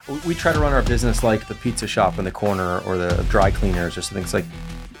We try to run our business like the pizza shop in the corner or the dry cleaners or something. It's like,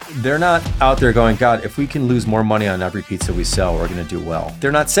 they're not out there going, God, if we can lose more money on every pizza we sell, we're going to do well.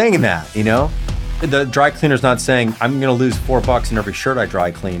 They're not saying that, you know? The dry cleaner's not saying, I'm going to lose $4 in every shirt I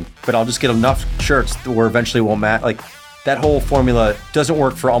dry clean, but I'll just get enough shirts where eventually it won't matter. Like, that whole formula doesn't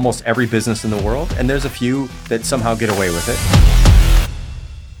work for almost every business in the world, and there's a few that somehow get away with it.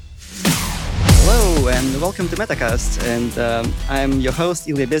 Hello, and welcome to Metacast. And I'm your host,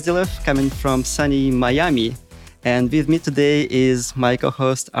 Ilya Bezdilev, coming from sunny Miami. And with me today is my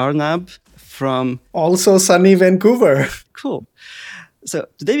co-host, Arnab, from... Also sunny Vancouver. Cool. So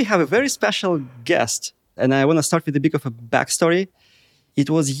today we have a very special guest, and I want to start with a bit of a backstory. It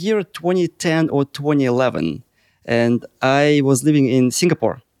was year 2010 or 2011, and I was living in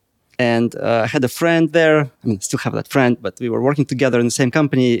Singapore. And I had a friend there. I mean, still have that friend, but we were working together in the same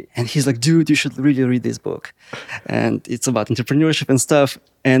company. And he's like, dude, you should really read this book. And it's about entrepreneurship and stuff.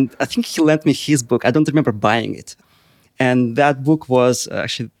 And I think he lent me his book. I don't remember buying it. And that book was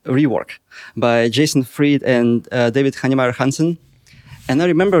actually a rework by Jason Fried and David Heinemeier Hansen. And I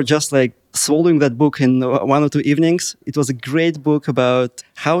remember just like swallowing that book in 1 or 2 evenings. It was a great book about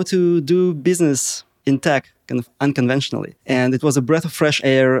how to do business in tech, kind of unconventionally. And it was a breath of fresh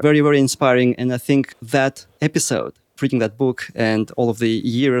air, very, very inspiring. And I think that episode, reading that book and all of the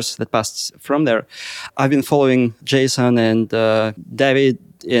years that passed from there, I've been following Jason and David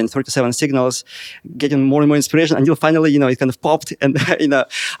in 37signals, getting more and more inspiration until finally, it kind of popped. And,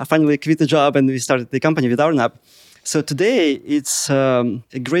 I finally quit the job and we started the company with Arnab. So today, it's a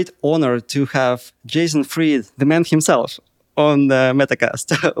great honor to have Jason Fried, the man himself, on the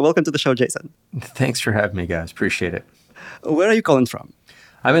Metacast. Welcome to the show, Jason. Thanks for having me, guys. Appreciate it. Where are you calling from?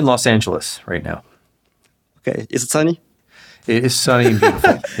 I'm in Los Angeles right now. Okay. Is it sunny? It is sunny and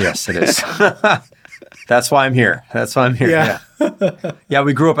beautiful. Yes, it is. That's why I'm here. Yeah. Yeah,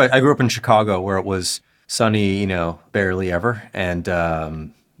 I grew up in Chicago where it was sunny, barely ever. And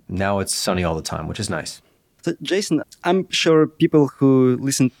now it's sunny all the time, which is nice. So, Jason, I'm sure people who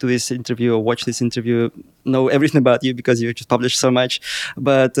listen to this interview or watch this interview know everything about you because you just publish so much.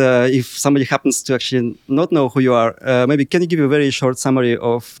 But if somebody happens to actually not know who you are, maybe can you give a very short summary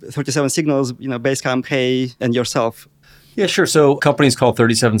of 37signals, Basecamp, Hey, and yourself? Yeah, sure. So company's called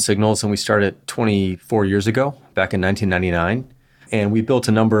 37signals, and we started 24 years ago, back in 1999. And we built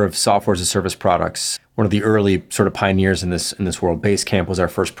a number of software as a service products. One of the early sort of pioneers in this world. Basecamp was our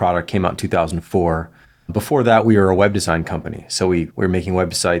first product, came out in 2004. Before that, we were a web design company. So we were making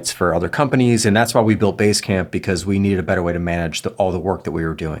websites for other companies. And that's why we built Basecamp, because we needed a better way to manage all the work that we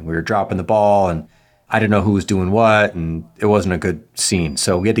were doing. We were dropping the ball and I didn't know who was doing what. And it wasn't a good scene.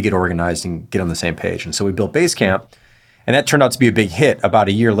 So we had to get organized and get on the same page. And so we built Basecamp. And that turned out to be a big hit. About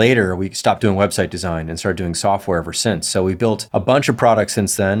a year later, we stopped doing website design and started doing software ever since. So we built a bunch of products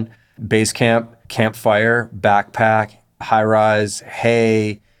since then. Basecamp, Campfire, Backpack, Highrise,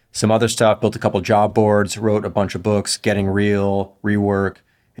 Hey, some other stuff, built a couple job boards, wrote a bunch of books, Getting Real, Rework,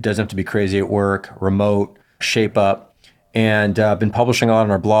 It Doesn't Have to Be Crazy at Work, Remote, Shape Up, and been publishing a lot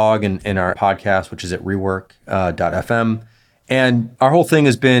on our blog and in our podcast, which is at rework.fm. And our whole thing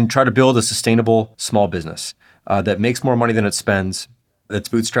has been try to build a sustainable small business that makes more money than it spends, that's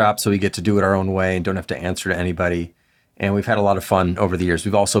bootstrapped so we get to do it our own way and don't have to answer to anybody. And we've had a lot of fun over the years.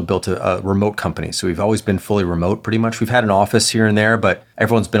 We've also built a remote company. So we've always been fully remote pretty much. We've had an office here and there, but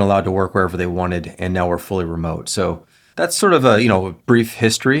everyone's been allowed to work wherever they wanted. And now we're fully remote. So that's sort of a brief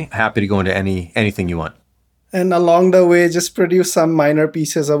history. Happy to go into anything you want. And along the way, just produce some minor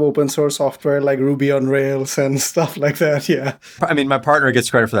pieces of open source software like Ruby on Rails and stuff like that. Yeah. I mean, my partner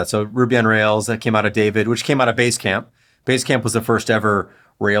gets credit for that. So Ruby on Rails, that came out of David, which came out of Basecamp. Basecamp was the first ever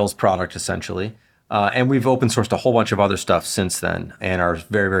Rails product, essentially. And we've open sourced a whole bunch of other stuff since then and are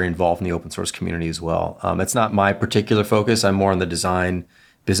very, very involved in the open source community as well. It's not my particular focus. I'm more on the design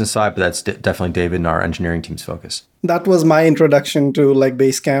business side, but that's definitely David and our engineering team's focus. That was my introduction to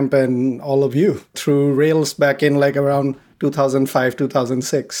Basecamp and all of you through Rails back in around 2005,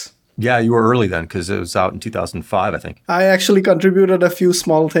 2006. Yeah, you were early then because it was out in 2005, I think. I actually contributed a few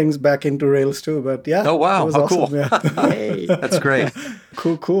small things back into Rails too, but yeah. Oh, wow. How awesome. Cool. Yeah. Hey. That's great.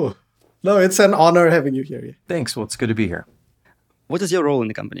 Cool. No, it's an honor having you here. Thanks. Well, it's good to be here. What is your role in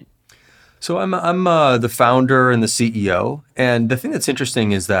the company? So I'm the founder and the CEO. And the thing that's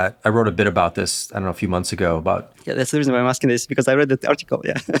interesting is that I wrote a bit about this, I don't know, a few months ago about... Yeah, that's the reason why I'm asking this, because I read the article,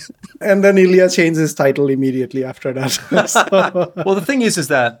 yeah. And then Ilya changed his title immediately after that. Well, the thing is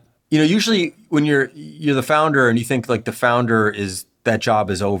that, usually when you're the founder and you think the founder is, that job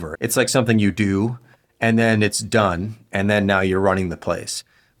is over. It's like something you do and then it's done. And then now you're running the place.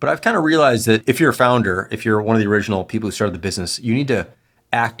 But I've kind of realized that if you're a founder, if you're one of the original people who started the business, you need to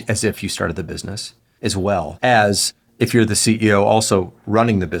act as if you started the business, as well as if you're the CEO also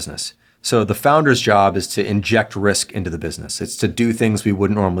running the business. So the founder's job is to inject risk into the business. It's to do things we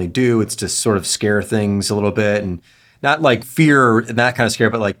wouldn't normally do. It's to sort of scare things a little bit, and not like fear and that kind of scare,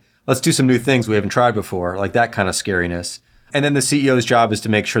 but like, let's do some new things we haven't tried before, like that kind of scariness. And then the CEO's job is to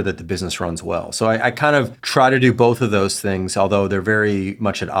make sure that the business runs well. So I kind of try to do both of those things, although they're very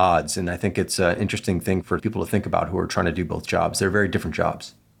much at odds. And I think it's an interesting thing for people to think about who are trying to do both jobs. They're very different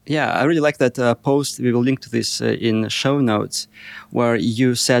jobs. Yeah, I really like that post. We will link to this in show notes, where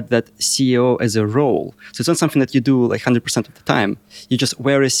you said that CEO as a role. So it's not something that you do like 100% of the time. You just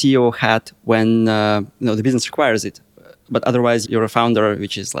wear a CEO hat when the business requires it. But otherwise, you're a founder,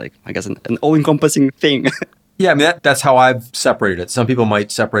 which is like, I guess, an all-encompassing thing. Yeah, I mean, that's how I've separated it. Some people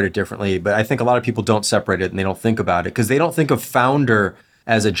might separate it differently, but I think a lot of people don't separate it and they don't think about it because they don't think of founder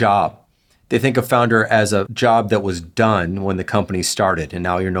as a job. They think of founder as a job that was done when the company started and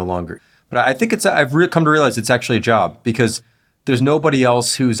now you're no longer. But I think I've come to realize it's actually a job because there's nobody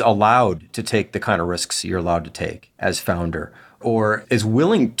else who's allowed to take the kind of risks you're allowed to take as founder or is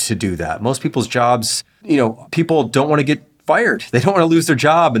willing to do that. Most people's jobs, people don't want to get fired. They don't want to lose their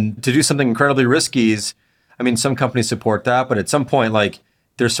job, and to do something incredibly risky is, I mean, some companies support that, but at some point, like,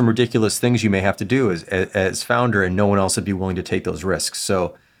 there's some ridiculous things you may have to do as founder, and no one else would be willing to take those risks.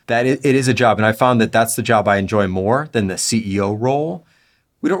 So it is a job, and I found that that's the job I enjoy more than the CEO role.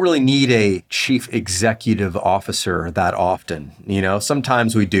 We don't really need a chief executive officer that often.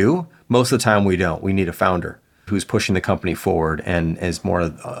 Sometimes we do. Most of the time we don't. We need a founder who's pushing the company forward and is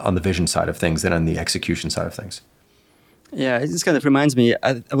more on the vision side of things than on the execution side of things. Yeah, it just kind of reminds me,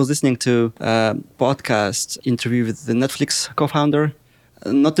 I was listening to a podcast interview with the Netflix co-founder,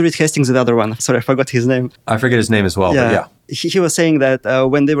 not Reed Hastings, the other one. Sorry, I forgot his name. I forget his name as well, but yeah. He was saying that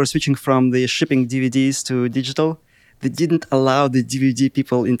when they were switching from the shipping DVDs to digital, they didn't allow the DVD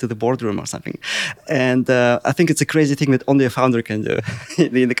people into the boardroom or something. And I think it's a crazy thing that only a founder can do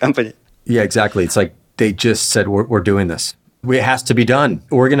in the company. Yeah, exactly. It's like they just said, we're doing this. It has to be done.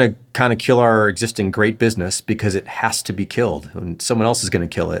 We're going to kind of kill our existing great business because it has to be killed and someone else is going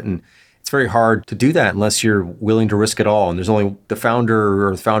to kill it. And it's very hard to do that unless you're willing to risk it all. And there's only the founder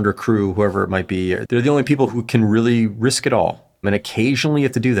or the founder crew, whoever it might be. They're the only people who can really risk it all. And occasionally you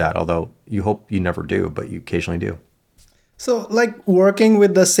have to do that, although you hope you never do, but you occasionally do. So like working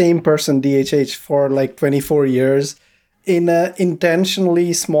with the same person, DHH, for like 24 years, in an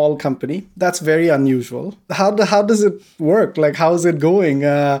intentionally small company, that's very unusual. How does it work? Like, how is it going?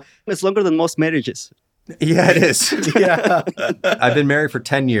 It's longer than most marriages. Yeah, it is. Yeah. I've been married for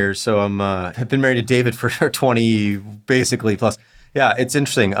 10 years, so I've been married to David for 20, basically, plus. Yeah, it's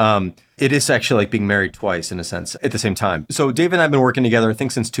interesting. It is actually like being married twice in a sense at the same time. So David and I have been working together, I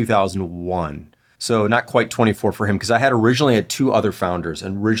think, since 2001. So not quite 24 for him, because I originally had two other founders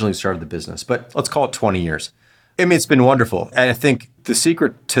and originally started the business, but let's call it 20 years. I mean, it's been wonderful. And I think the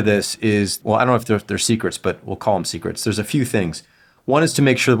secret to this is, well, I don't know if they're secrets, but we'll call them secrets. There's a few things. One is to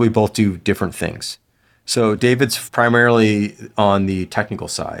make sure that we both do different things. So David's primarily on the technical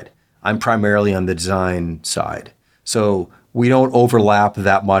side. I'm primarily on the design side. So we don't overlap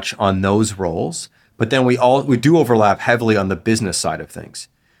that much on those roles, but then we do overlap heavily on the business side of things.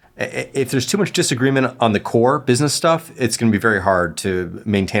 If there's too much disagreement on the core business stuff, it's going to be very hard to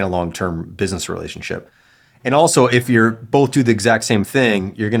maintain a long-term business relationship. And also, if you're both do the exact same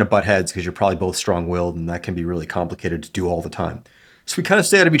thing, you're going to butt heads because you're probably both strong-willed, and that can be really complicated to do all the time. So we kind of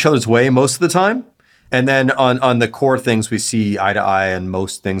stay out of each other's way most of the time. And then on the core things, we see eye to eye on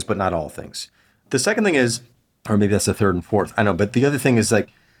most things, but not all things. The second thing is, or maybe that's the third and fourth, I know, but the other thing is like,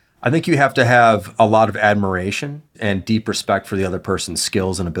 I think you have to have a lot of admiration and deep respect for the other person's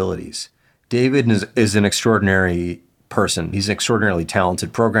skills and abilities. David is an extraordinary person. He's an extraordinarily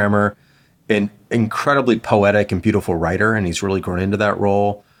talented programmer, an incredibly poetic and beautiful writer, and he's really grown into that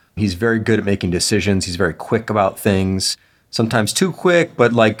role. He's very good at making decisions. He's very quick about things, sometimes too quick,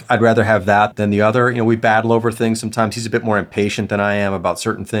 but like I'd rather have that than the other. We battle over things. Sometimes he's a bit more impatient than I am about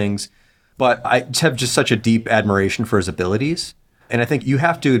certain things, but I have just such a deep admiration for his abilities. And I think you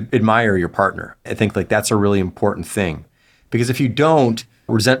have to admire your partner. I think like that's a really important thing, because if you don't,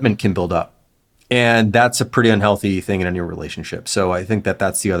 resentment can build up. And that's a pretty unhealthy thing in any relationship. So I think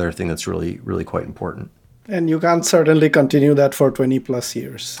that's the other thing that's really, really quite important. And you can't certainly continue that for 20 plus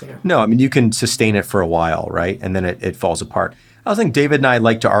years. So. No, I mean, you can sustain it for a while, right? And then it falls apart. I think David and I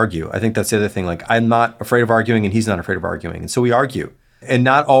like to argue. I think that's the other thing. Like, I'm not afraid of arguing and he's not afraid of arguing. And so we argue. And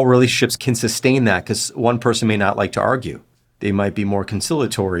not all relationships can sustain that because one person may not like to argue. They might be more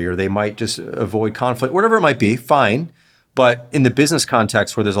conciliatory or they might just avoid conflict, whatever it might be, fine. But in the business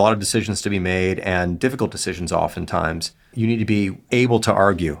context where there's a lot of decisions to be made and difficult decisions oftentimes, you need to be able to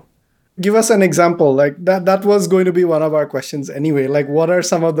argue. Give us an example. Like that was going to be one of our questions anyway. Like, what are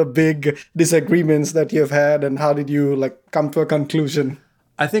some of the big disagreements that you've had, and how did you like come to a conclusion?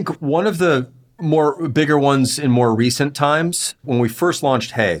 I think one of the more bigger ones in more recent times, when we first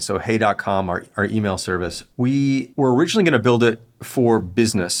launched Hey, so hey.com, our email service, we were originally going to build it for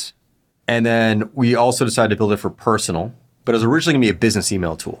business. And then we also decided to build it for personal, but it was originally going to be a business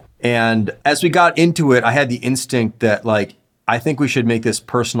email tool. And as we got into it, I had the instinct that like, I think we should make this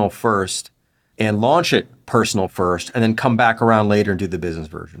personal first and launch it personal first, and then come back around later and do the business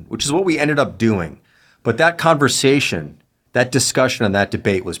version, which is what we ended up doing. But that conversation, that discussion and that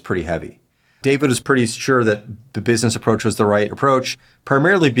debate was pretty heavy. David was pretty sure that the business approach was the right approach,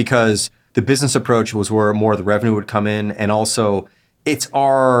 primarily because the business approach was where more of the revenue would come in. And also it's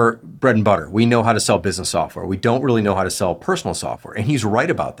our bread and butter. We know how to sell business software. We don't really know how to sell personal software. And he's right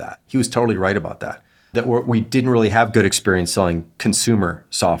about that. He was totally right about that. That we didn't really have good experience selling consumer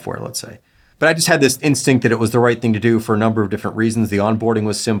software, let's say. But I just had this instinct that it was the right thing to do for a number of different reasons. The onboarding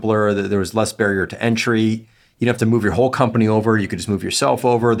was simpler. There was less barrier to entry. You didn't have to move your whole company over. You could just move yourself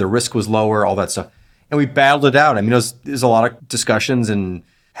over. The risk was lower, all that stuff. And we battled it out. I mean, there's a lot of discussions and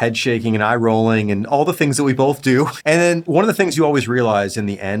head shaking and eye rolling and all the things that we both do. And then one of the things you always realize in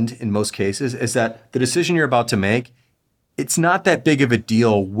the end, in most cases, is that the decision you're about to make, it's not that big of a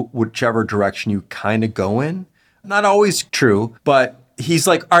deal, whichever direction you kind of go in. Not always true, but he's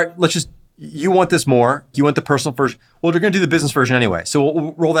like, all right, you want this more. You want the personal version. Well, they're going to do the business version anyway. So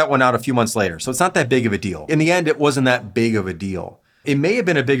we'll roll that one out a few months later. So it's not that big of a deal. In the end, it wasn't that big of a deal. It may have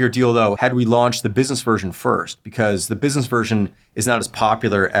been a bigger deal, though, had we launched the business version first, because the business version is not as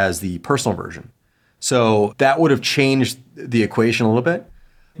popular as the personal version. So that would have changed the equation a little bit.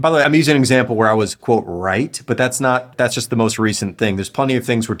 By the way, I'm using an example where I was, quote, right, but that's just the most recent thing. There's plenty of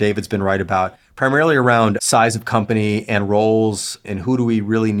things where David's been right about, primarily around size of company and roles and who do we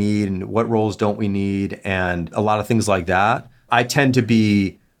really need and what roles don't we need and a lot of things like that. I tend to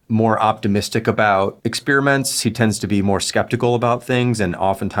be more optimistic about experiments. He tends to be more skeptical about things, and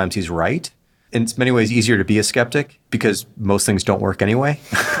oftentimes he's right. In many ways, easier to be a skeptic because most things don't work anyway.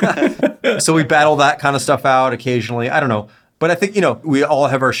 So we battle that kind of stuff out occasionally. I don't know. But I think, we all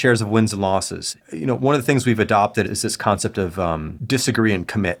have our shares of wins and losses. One of the things we've adopted is this concept of disagree and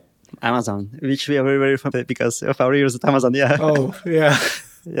commit. Amazon, which we are very, very familiar because of our years at Amazon. Yeah. Oh, yeah.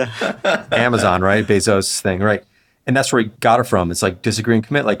 Yeah. Amazon, right? Bezos' thing, right? And that's where he got it from. It's like disagree and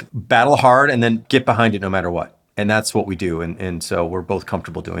commit, like battle hard and then get behind it no matter what. And that's what we do. And so we're both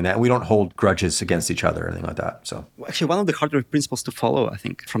comfortable doing that. And we don't hold grudges against each other or anything like that. So actually, one of the harder principles to follow, I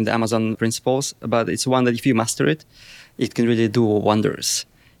think, from the Amazon principles, but it's one that if you master it, it can really do wonders.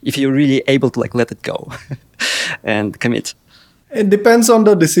 If you're really able to let it go and commit. It depends on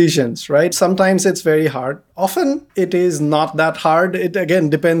the decisions, right? Sometimes it's very hard. Often it is not that hard. It again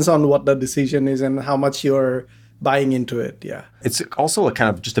depends on what the decision is and how much you're buying into it. Yeah. It's also a kind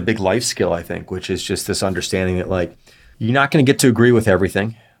of just a big life skill, I think, which is just this understanding that you're not going to get to agree with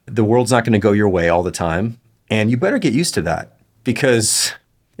everything. The world's not going to go your way all the time. And you better get used to that, because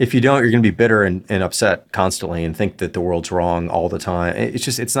if you don't, you're going to be bitter and upset constantly and think that the world's wrong all the time.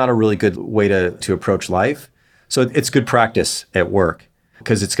 It's not a really good way to approach life. So it's good practice at work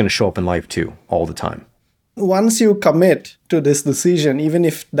because it's going to show up in life too all the time. Once you commit to this decision, even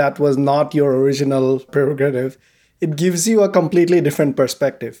if that was not your original prerogative, it gives you a completely different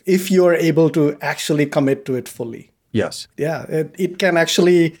perspective if you're able to actually commit to it fully. Yes. Yeah, it can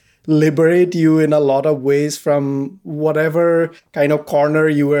actually liberate you in a lot of ways from whatever kind of corner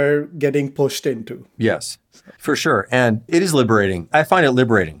you were getting pushed into. Yes, for sure. And it is liberating. I find it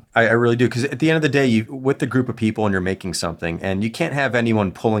liberating. I really do. Because at the end of the day, you with the group of people and you're making something, and you can't have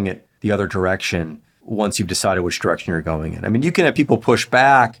anyone pulling it the other direction once you've decided which direction you're going in. I mean, you can have people push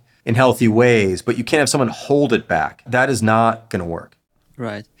back in healthy ways, but you can't have someone hold it back. That is not going to work.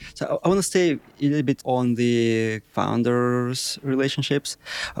 Right. So I want to stay a little bit on the founders' relationships.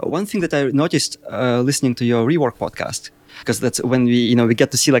 One thing that I noticed listening to your Rework podcast, because that's when we get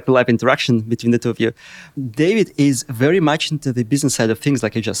to see the live interaction between the two of you. David is very much into the business side of things,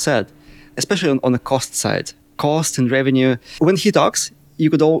 like you just said, especially on the cost side, cost and revenue. When he talks, you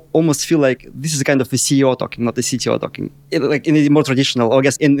could almost feel like this is kind of the CEO talking, not the CTO talking, like in a more traditional, or I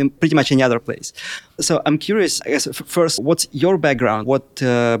guess in pretty much any other place. So I'm curious, I guess, first, what's your background? What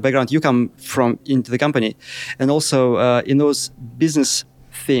background you come from into the company? And also in those business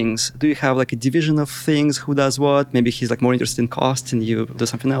things, do you have a division of things? Who does what? Maybe he's more interested in cost and you do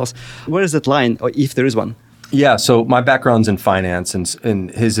something else. Where is that line, or if there is one? Yeah, so my background's in finance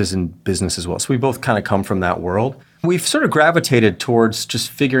and his is in business as well. So we both kind of come from that world. We've sort of gravitated towards just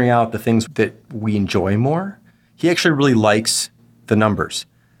figuring out the things that we enjoy more. He actually really likes the numbers.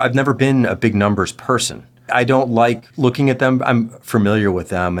 I've never been a big numbers person. I don't like looking at them. I'm familiar with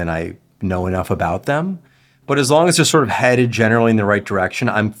them and I know enough about them. But as long as they're sort of headed generally in the right direction,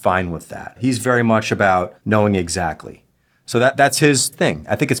 I'm fine with that. He's very much about knowing exactly. So that's his thing.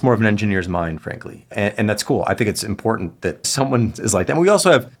 I think it's more of an engineer's mind, frankly. And that's cool. I think it's important that someone is like that. And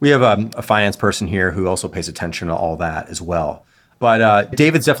we have a finance person here who also pays attention to all that as well. But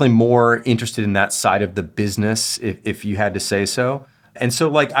David's definitely more interested in that side of the business, if you had to say so. And so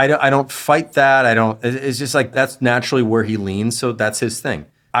like, I don't fight that. It's just like, that's naturally where he leans. So that's his thing.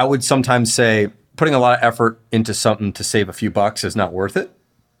 I would sometimes say putting a lot of effort into something to save a few bucks is not worth it.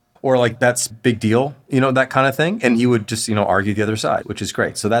 Or like, that's big deal, that kind of thing. And he would just, argue the other side, which is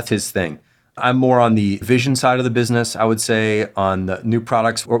great. So that's his thing. I'm more on the vision side of the business, I would say, on the new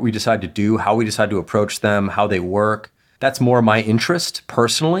products, what we decide to do, how we decide to approach them, how they work. That's more my interest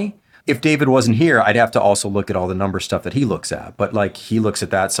personally. If David wasn't here, I'd have to also look at all the number stuff that he looks at. But like, he looks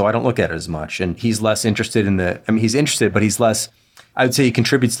at that, so I don't look at it as much. And he's less interested he's interested, but he's less, I would say he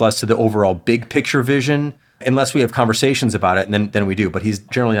contributes less to the overall big picture vision, unless we have conversations about it, and then we do. But he's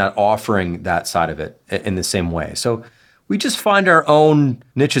generally not offering that side of it in the same way. So we just find our own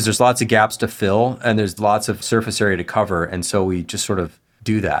niches. There's lots of gaps to fill, and there's lots of surface area to cover. And so we just sort of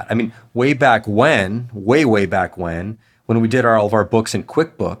do that. I mean, way back when, way back when we did all of our books in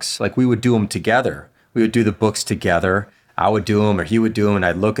QuickBooks, like we would do them together. We would do the books together. I would do them or he would do them and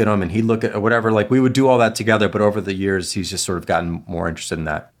I'd look at them and he'd look at whatever. Like we would do all that together. But over the years, he's just sort of gotten more interested in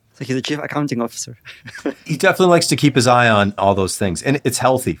that. So he's the chief accounting officer. He definitely likes to keep his eye on all those things. And it's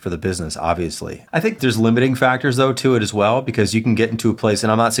healthy for the business, obviously. I think there's limiting factors, though, to it as well, because you can get into a place,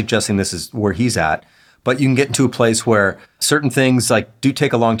 and I'm not suggesting this is where he's at, but you can get into a place where certain things like do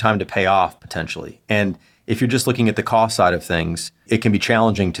take a long time to pay off potentially. And if you're just looking at the cost side of things, it can be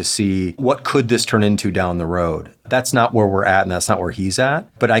challenging to see what could this turn into down the road. That's not where we're at and that's not where he's at.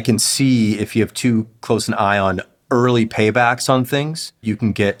 But I can see if you have too close an eye on early paybacks on things, you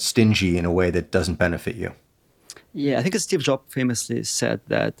can get stingy in a way that doesn't benefit you. Yeah, I think Steve Jobs famously said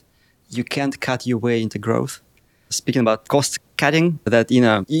that you can't cut your way into growth. Speaking about cost cutting, that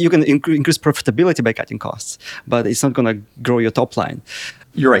you can increase profitability by cutting costs, but it's not going to grow your top line.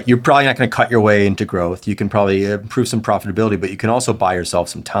 You're right. You're probably not going to cut your way into growth. You can probably improve some profitability, but you can also buy yourself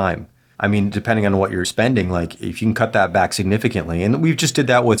some time. I mean, depending on what you're spending, like if you can cut that back significantly, and we just did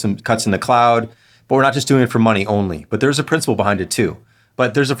that with some cuts in the cloud, but we're not just doing it for money only, but there's a principle behind it too.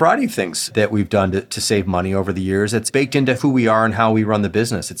 But there's a variety of things that we've done to save money over the years. It's baked into who we are and how we run the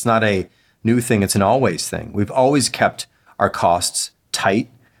business. It's not a new thing. It's an always thing. We've always kept our costs tight.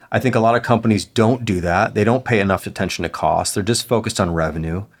 I think a lot of companies don't do that. They don't pay enough attention to costs. They're just focused on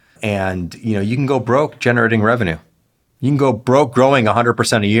revenue. And you can go broke generating revenue. You can go broke growing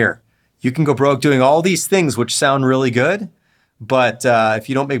 100% a year. You can go broke doing all these things which sound really good. But if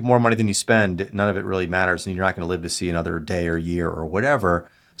you don't make more money than you spend, none of it really matters. And you're not going to live to see another day or year or whatever.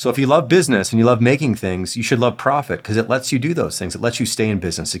 So if you love business and you love making things, you should love profit because it lets you do those things. It lets you stay in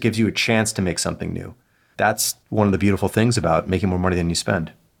business. It gives you a chance to make something new. That's one of the beautiful things about making more money than you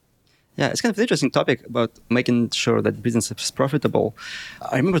spend. Yeah, it's kind of an interesting topic about making sure that business is profitable.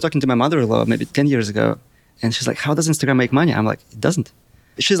 I remember talking to my mother-in-law maybe 10 years ago, and she's like, how does Instagram make money? I'm like, it doesn't.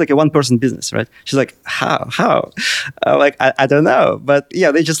 She's like a one-person business, right? She's like, how? I'm like, I don't know. But yeah,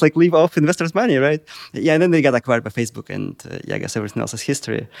 they just like live off investors' money, right? Yeah, and then they got acquired by Facebook, and I guess everything else is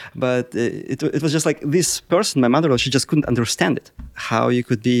history. But it was just like this person, my mother-in-law, she just couldn't understand it. How you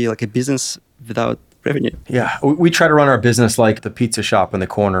could be like a business without revenue. Yeah, we try to run our business like the pizza shop in the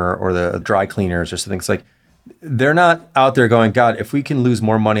corner or the dry cleaners or something. It's like, they're not out there going, God, if we can lose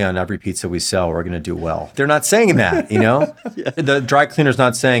more money on every pizza we sell, we're going to do well. They're not saying that, Yeah. The dry cleaner's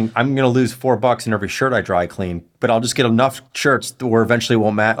not saying, I'm going to lose $4 in every shirt I dry clean, but I'll just get enough shirts where eventually it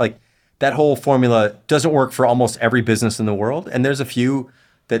won't matter. Like that whole formula doesn't work for almost every business in the world. And there's a few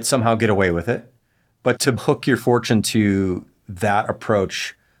that somehow get away with it. But to hook your fortune to that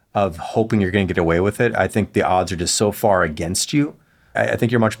approach of hoping you're going to get away with it, I think the odds are just so far against you. I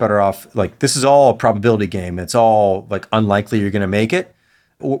think you're much better off, like, this is all a probability game. It's all like unlikely you're going to make it.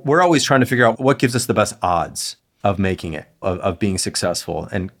 We're always trying to figure out what gives us the best odds of making it, of being successful.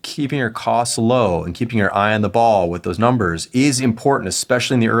 And keeping your costs low and keeping your eye on the ball with those numbers is important,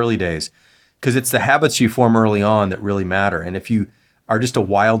 especially in the early days, because it's the habits you form early on that really matter. And if you are just a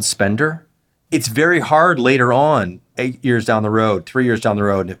wild spender, it's very hard later on, 8 years down the road, 3 years down the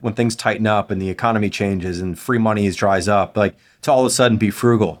road, when things tighten up and the economy changes and free money dries up, like to all of a sudden be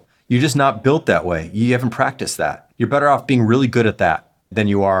frugal. You're just not built that way. You haven't practiced that. You're better off being really good at that than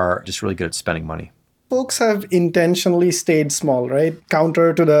you are just really good at spending money. folks have intentionally stayed small, right?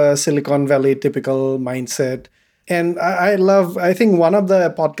 Counter to the Silicon Valley typical mindset. And I think one of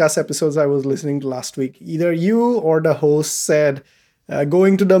the podcast episodes I was listening to last week, either you or the host said,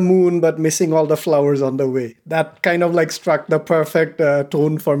 going to the moon, but missing all the flowers on the way. That kind of like struck the perfect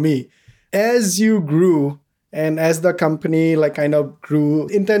tone for me. As you grew and as the company like kind of grew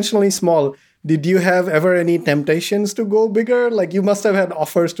intentionally small, did you have ever any temptations to go bigger? Like you must have had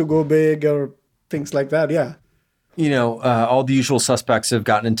offers to go big or things like that. Yeah. All the usual suspects have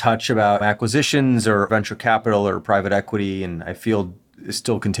gotten in touch about acquisitions or venture capital or private equity. And I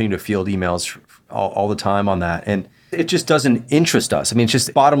still continue to field emails all the time on that. And it just doesn't interest us. I mean, it's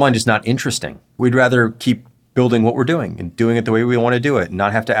just bottom line, just not interesting. We'd rather keep building what we're doing and doing it the way we want to do it and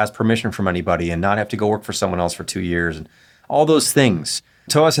not have to ask permission from anybody and not have to go work for someone else for 2 years and all those things.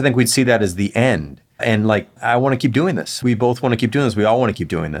 To us, I think we'd see that as the end. And like, I want to keep doing this. We both want to keep doing this. We all want to keep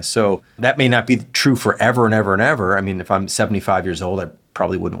doing this. So that may not be true forever and ever and ever. I mean, if I'm 75 years old, I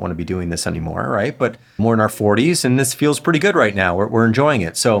probably wouldn't want to be doing this anymore, right? But we're in our 40s and this feels pretty good right now. We're enjoying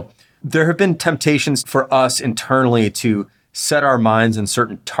it. So there have been temptations for us internally to set our minds on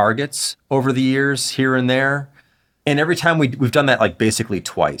certain targets over the years here and there. And every time we've done that like basically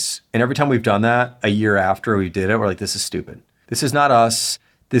twice. And every time we've done that a year after we did it, we're like, this is stupid. This is not us.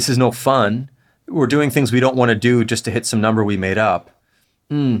 This is no fun. We're doing things we don't want to do just to hit some number we made up.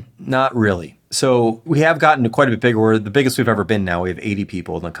 Not really. So we have gotten to quite a bit bigger. We're the biggest we've ever been now. We have 80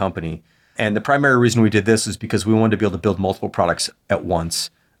 people in the company. And the primary reason we did this is because we wanted to be able to build multiple products at once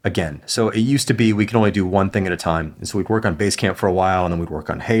again. So it used to be we could only do one thing at a time. And so we'd work on Basecamp for a while, and then we'd work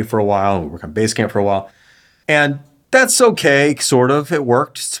on Hey for a while, and we'd work on Basecamp for a while. And that's okay, sort of. It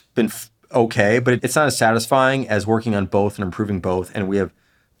worked. It's been okay, but it's not as satisfying as working on both and improving both. And we have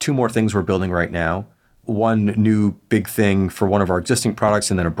 2 more things we're building right now. One new big thing for one of our existing products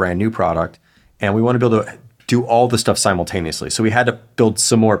and then a brand new product. And we want to be able to do all the stuff simultaneously. So we had to build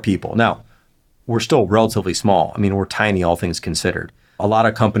some more people. Now, we're still relatively small. I mean, we're tiny, all things considered. A lot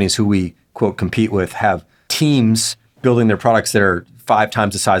of companies who we, quote, compete with have teams building their products that are 5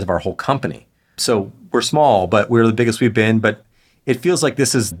 times the size of our whole company. So we're small, but we're the biggest we've been. But it feels like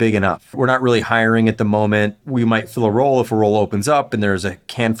this is big enough. We're not really hiring at the moment. We might fill a role if a role opens up and there's a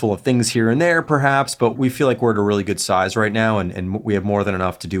handful of things here and there perhaps, but we feel like we're at a really good size right now and we have more than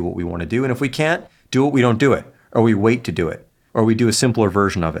enough to do what we want to do. And if we can't do it, we don't do it, or we wait to do it, or we do a simpler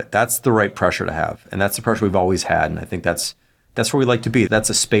version of it. That's the right pressure to have. And that's the pressure we've always had. And I think that's where we like to be.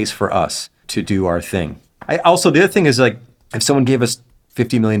 That's a space for us to do our thing. The other thing is like, if someone gave us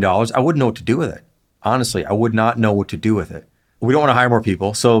 $50 million, I wouldn't know what to do with it. Honestly, I would not know what to do with it. We don't want to hire more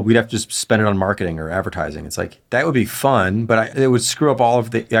people, so we'd have to just spend it on marketing or advertising. It's like, that would be fun, but it would screw up all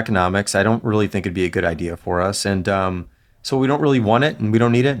of the economics. I don't really think it'd be a good idea for us. And so we don't really want it, and we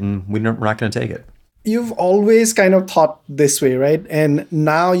don't need it, and we're not going to take it. You've always kind of thought this way, right? And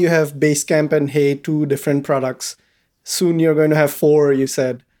now you have Basecamp and Hey, 2 different products. Soon you're going to have 4, you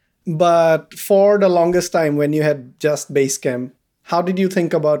said. But for the longest time, when you had just Basecamp, how did you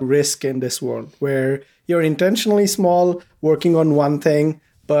think about risk in this world where you're intentionally small, working on one thing,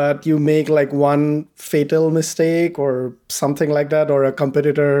 but you make like one fatal mistake or something like that, or a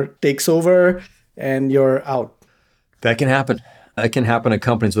competitor takes over and you're out? That can happen. It can happen at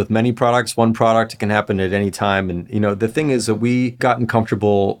companies with many products, one product. It can happen at any time. And, the thing is that we gotten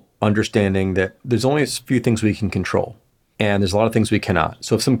comfortable understanding that there's only a few things we can control and there's a lot of things we cannot.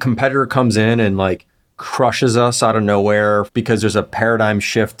 So if some competitor comes in and like crushes us out of nowhere because there's a paradigm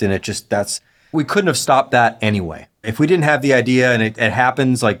shift and we couldn't have stopped that anyway. If we didn't have the idea and it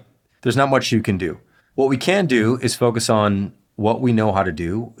happens, like there's not much you can do. What we can do is focus on what we know how to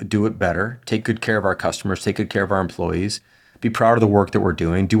do it better, take good care of our customers, take good care of our employees, be proud of the work that we're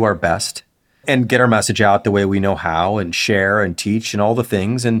doing, do our best, and get our message out the way we know how, and share and teach and all the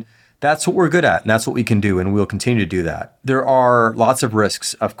things. And that's what we're good at, and that's what we can do, and we'll continue to do that. There are lots of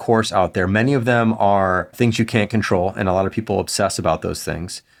risks, of course, out there. Many of them are things you can't control, and a lot of people obsess about those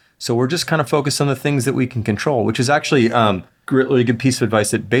things. So we're just kind of focused on the things that we can control, which is actually a really good piece of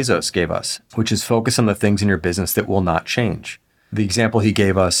advice that Bezos gave us, which is focus on the things in your business that will not change. The example he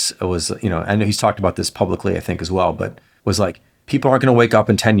gave us was, I know he's talked about this publicly, I think, as well, but was like, people aren't going to wake up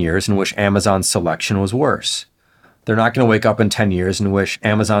in 10 years and wish Amazon's selection was worse. They're not going to wake up in 10 years and wish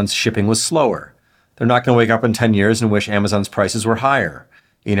Amazon's shipping was slower. They're not going to wake up in 10 years and wish Amazon's prices were higher,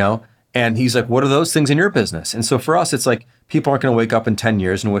 And he's like, what are those things in your business? And so for us, it's like, people aren't going to wake up in 10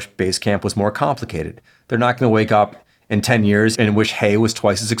 years and wish Basecamp was more complicated. They're not going to wake up in 10 years and wish Hey was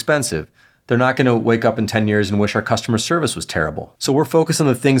twice as expensive. They're not going to wake up in 10 years and wish our customer service was terrible. So we're focused on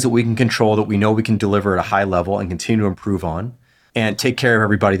the things that we can control, that we know we can deliver at a high level and continue to improve on. and take care of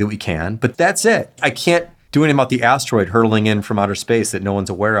everybody that we can. But that's it. I can't do anything about the asteroid hurtling in from outer space that no one's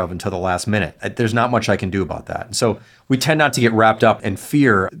aware of until the last minute. There's not much I can do about that. So we tend not to get wrapped up in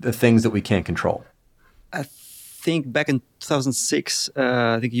fear the things that we can't control. I think back in 2006,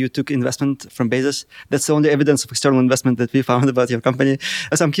 I think you took investment from Bezos. That's the only evidence of external investment that we found about your company.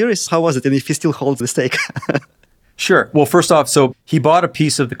 So I'm curious, how was it, and if he still holds the stake? Sure. Well, first off, so he bought a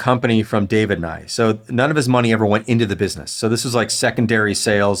piece of the company from David and I. So none of his money ever went into the business. So this was like secondary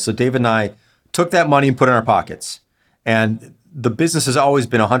sales. So David and I took that money and put it in our pockets. And the business has always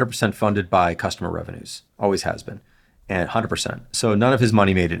been 100% funded by customer revenues, always has been, and 100%. So none of his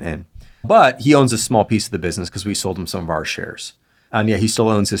money made it in. But he owns a small piece of the business because we sold him some of our shares. And yeah, he still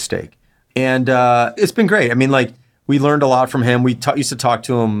owns his stake. And it's been great. I mean, like, we learned a lot from him. We used to talk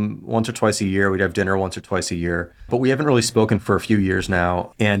to him once or twice a year. We'd have dinner once or twice a year. But we haven't really spoken for a few years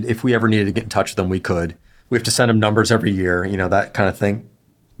now. And if we ever needed to get in touch with him, we could. We have to send him numbers every year, that kind of thing.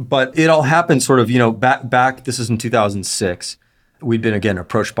 But it all happened sort of, back, this is in 2006. We'd been, again,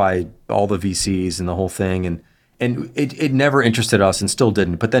 approached by all the VCs and the whole thing. And it never interested us and still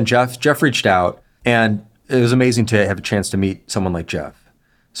didn't. But then Jeff reached out, and it was amazing to have a chance to meet someone like Jeff.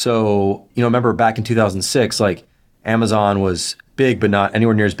 So, remember back in 2006, like, Amazon was big, but not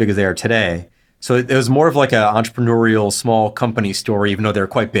anywhere near as big as they are today. So it was more of like an entrepreneurial small company story, even though they're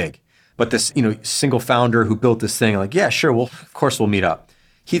quite big. But this, single founder who built this thing, like, yeah, sure, well, of course we'll meet up.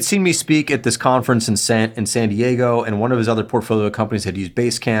 He'd seen me speak at this conference in San Diego, and one of his other portfolio companies had used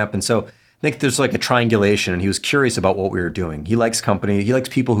Basecamp. And so I think there's like a triangulation, and he was curious about what we were doing. He likes company. He likes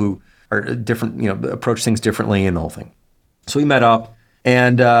people who are different, approach things differently and the whole thing. So we met up.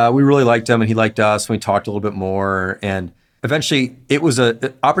 And we really liked him, and he liked us. And we talked a little bit more. And eventually, it was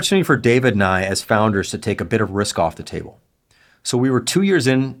an opportunity for David and I as founders to take a bit of risk off the table. So we were 2 years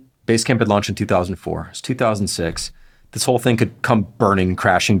in. Basecamp had launched in 2004. It's 2006. This whole thing could come burning,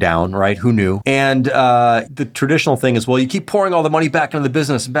 crashing down, right? Who knew? And the traditional thing is, well, you keep pouring all the money back into the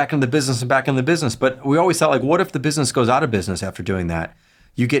business, and back into the business, and back into the business. But we always thought, like, what if the business goes out of business after doing that?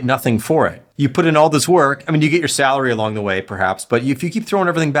 You get nothing for it. You put in all this work. I mean, you get your salary along the way, perhaps, but if you keep throwing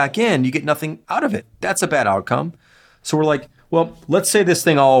everything back in, you get nothing out of it. That's a bad outcome. So we're like, well, let's say this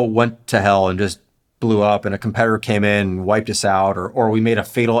thing all went to hell and just blew up, and a competitor came in and wiped us out, or we made a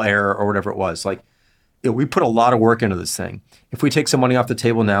fatal error or whatever it was. Like, we put a lot of work into this thing. If we take some money off the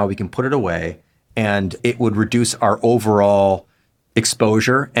table now, we can put it away, and it would reduce our overall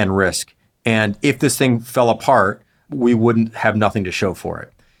exposure and risk. And if this thing fell apart, we wouldn't have nothing to show for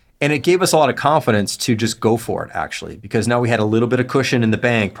it. And it gave us a lot of confidence to just go for it, actually, because now we had a little bit of cushion in the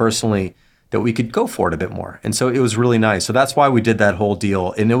bank personally that we could go for it a bit more. And so it was really nice. So that's why we did that whole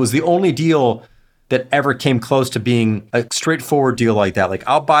deal. And it was the only deal that ever came close to being a straightforward deal like that. Like,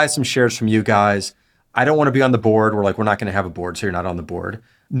 I'll buy some shares from you guys. I don't want to be on the board. We're not going to have a board, so you're not on the board.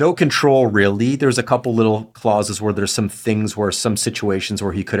 No control, really. There's a couple little clauses where there's some things where some situations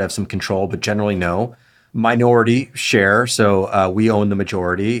where he could have some control, but generally no. Minority share, so we own the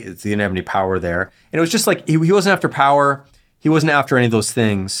majority. He didn't have any power there. And it was just like, he wasn't after power. He wasn't after any of those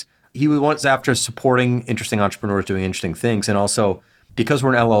things. He was after supporting interesting entrepreneurs doing interesting things. And also, because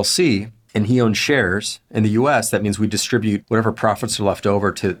we're an LLC and he owns shares in the US, that means we distribute whatever profits are left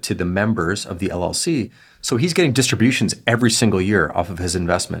over to the members of the LLC. So he's getting distributions every single year off of his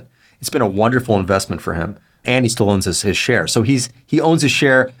investment. It's been a wonderful investment for him. And he still owns his share. So he owns his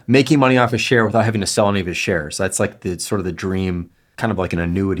share, making money off his share without having to sell any of his shares. That's like the sort of the dream, kind of like an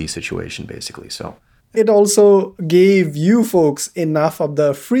annuity situation, basically. So it also gave you folks enough of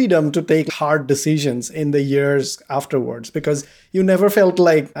the freedom to take hard decisions in the years afterwards, because you never felt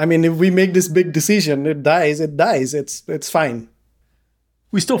like, I mean, if we make this big decision, it dies. It's fine.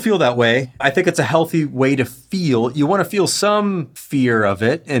 We still feel that way. I think it's a healthy way to feel. You want to feel some fear of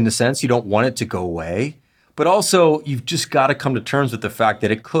it in the sense you don't want it to go away. But also, you've just got to come to terms with the fact that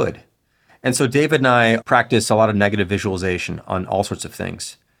it could. And so David and I practice a lot of negative visualization on all sorts of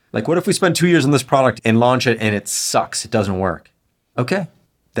things. Like, what if we spend 2 years on this product and launch it and it sucks, it doesn't work? Okay,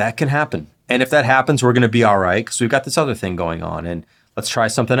 that can happen. And if that happens, we're going to be all right because we've got this other thing going on, and let's try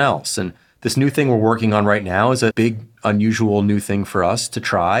something else. And this new thing we're working on right now is a big, unusual new thing for us to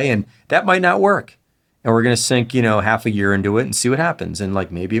try, and that might not work. And we're going to sink, half a year into it and see what happens. And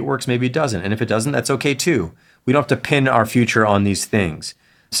like, maybe it works, maybe it doesn't. And if it doesn't, that's okay too. We don't have to pin our future on these things.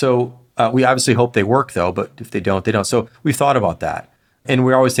 So we obviously hope they work though, but if they don't, they don't. So we've thought about that. And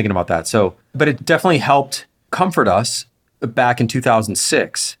we're always thinking about that. So, but it definitely helped comfort us back in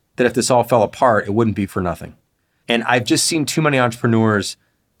 2006 that if this all fell apart, it wouldn't be for nothing. And I've just seen too many entrepreneurs,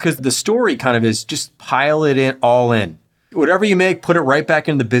 because the story kind of is just pile it in, all in. Whatever you make, put it right back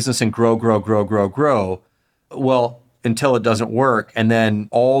into the business and grow. Well, until it doesn't work. And then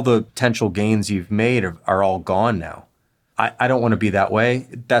all the potential gains you've made are all gone now. I don't want to be that way.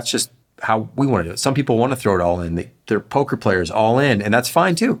 That's just how we want to do it. Some people want to throw it all in. They're poker players all in, and that's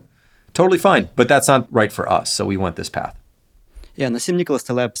fine too. Totally fine. But that's not right for us. So we went this path. Yeah, Nassim Nicholas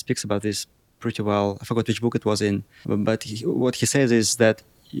Taleb speaks about this pretty well. I forgot which book it was in. But what he says is that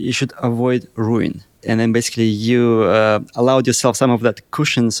you should avoid ruin. And then basically you allowed yourself some of that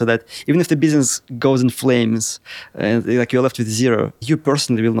cushion so that even if the business goes in flames and like you're left with zero, you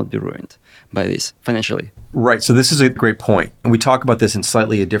personally will not be ruined by this financially. Right. So this is a great point. And we talk about this in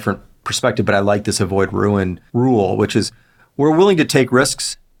slightly a different perspective, but I like this avoid ruin rule, which is we're willing to take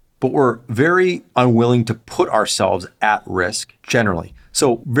risks, but we're very unwilling to put ourselves at risk generally.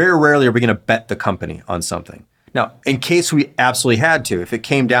 So very rarely are we going to bet the company on something. Now, in case we absolutely had to, if it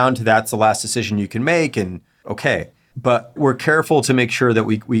came down to that's the last decision you can make, and okay. But we're careful to make sure that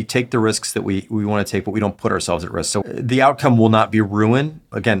we take the risks that we want to take, but we don't put ourselves at risk. So the outcome will not be ruin,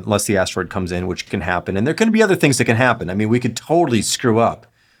 again, unless the asteroid comes in, which can happen. And there can be other things that can happen. I mean, we could totally screw up.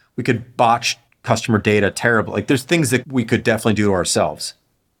 We could botch customer data terribly. Like there's things that we could definitely do to ourselves.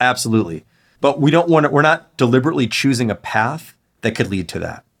 Absolutely. But we're not deliberately choosing a path that could lead to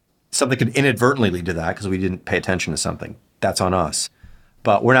that. Something could inadvertently lead to that because we didn't pay attention to something. That's on us.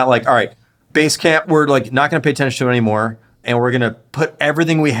 But we're not like, all right, Basecamp, we're like not going to pay attention to it anymore. And we're going to put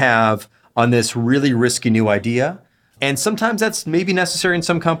everything we have on this really risky new idea. And sometimes that's maybe necessary in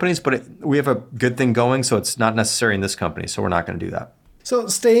some companies, but we have a good thing going. So it's not necessary in this company. So we're not going to do that. So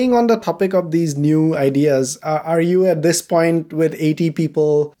staying on the topic of these new ideas, are you at this point with 80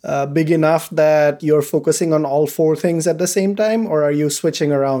 people big enough that you're focusing on all four things at the same time? Or are you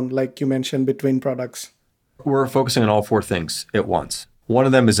switching around, like you mentioned, between products? We're focusing on all four things at once. One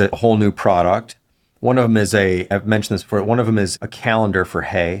of them is a whole new product. One of them is I've mentioned this before, one of them is a calendar for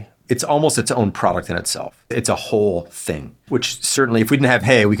Hey. It's almost its own product in itself. It's a whole thing, which certainly if we didn't have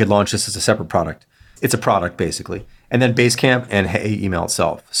Hey, we could launch this as a separate product. It's a product basically. And then Basecamp and Hey email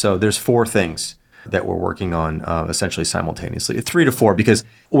itself. So there's four things that we're working on essentially simultaneously. 3 to 4, because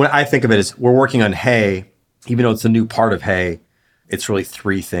when I think of it as we're working on Hey, even though it's a new part of Hey, it's really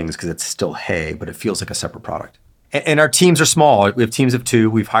 3 things because it's still Hey, but it feels like a separate product. And our teams are small. We have teams of 2.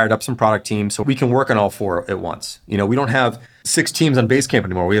 We've hired up some product teams, so we can work on all 4 at once. You know, we don't have 6 teams on Basecamp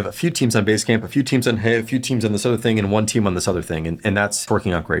anymore. We have a few teams on Basecamp, a few teams on Hey, a few teams on this other thing, and 1 team on this other thing. And that's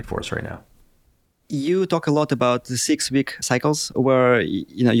working out great for us right now. You talk a lot about the 6-week cycles where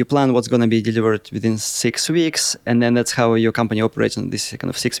you plan what's going to be delivered within 6 weeks, and then that's how your company operates on this kind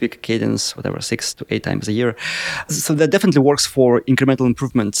of 6-week cadence, whatever, 6 to 8 times a year. So that definitely works for incremental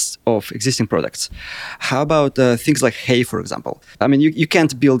improvements of existing products. How about things like Hey, for example? I mean, you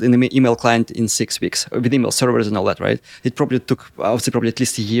can't build an email client in 6 weeks with email servers and all that, right? It probably took, I would say, probably at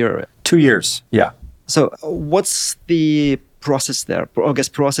least a year. 2 years, yeah. So what's the process there, I guess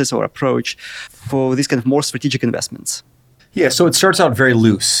process or approach for these kind of more strategic investments? Yeah, so it starts out very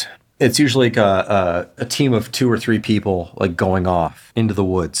loose. It's usually like a team of 2 or 3 people like going off into the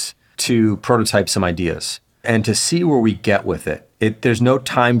woods to prototype some ideas and to see where we get with it. There's no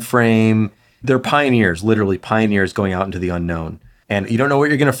time frame. They're pioneers, literally pioneers going out into the unknown. And you don't know what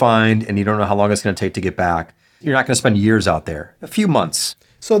you're going to find, and you don't know how long it's going to take to get back. You're not going to spend years out there, a few months.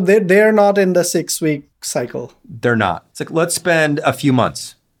 So they're not in the 6-week cycle. They're not. It's like, let's spend a few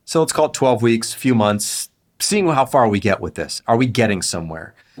months. So let's call it 12 weeks, few months, seeing how far we get with this. Are we getting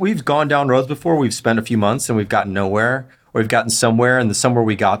somewhere? We've gone down roads before. We've spent a few months and we've gotten nowhere, or we've gotten somewhere and the somewhere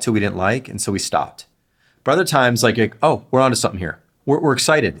we got to we didn't like, and so we stopped. But other times, like oh, we're onto something here. We're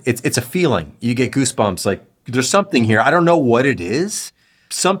excited. It's a feeling. You get goosebumps. Like there's something here. I don't know what it is.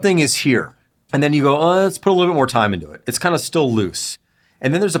 Something is here. And then you go, oh, let's put a little bit more time into it. It's kind of still loose.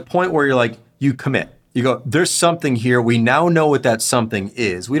 And then there's a point where you're like, you commit. You go, there's something here. We now know what that something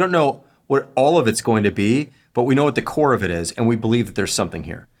is. We don't know what all of it's going to be, but we know what the core of it is. And we believe that there's something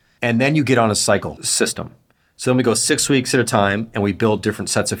here. And then you get on a cycle system. So then we go 6 weeks at a time and we build different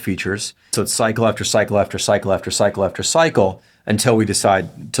sets of features. So it's cycle after cycle after cycle after cycle after cycle until we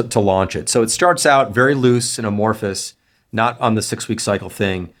decide to launch it. So it starts out very loose and amorphous, not on the 6-week cycle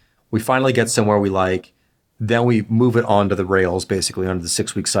thing. We finally get somewhere we like. Then we move it onto the rails, basically onto the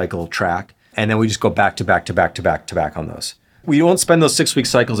 6-week cycle track. And then we just go back to back to back to back to back on those. We don't spend those 6-week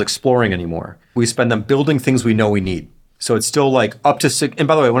cycles exploring anymore. We spend them building things we know we need. So it's still like up to 6. And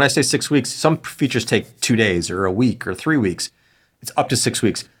by the way, when I say 6 weeks, some features take 2 days or a week or 3 weeks. It's up to 6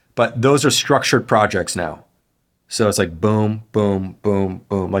 weeks. But those are structured projects now. So it's like boom, boom, boom,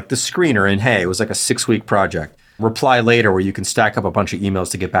 boom. Like the screener in Hey, it was like a 6-week project. Reply later, where you can stack up a bunch of emails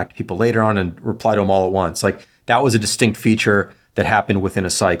to get back to people later on and reply to them all at once. Like that was a distinct feature that happen within a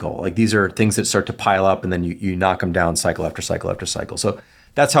cycle. Like these are things that start to pile up and then you knock them down cycle after cycle after cycle. So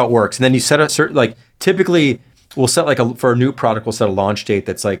that's how it works. And then you set a certain, like typically we'll set for a new product, we'll set a launch date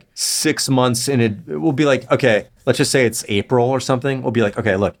that's like 6 months in it. We'll be like, okay, let's just say it's April or something. We'll be like,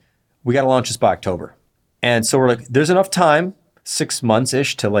 okay, look, we got to launch this by October. And so we're like, there's enough time, 6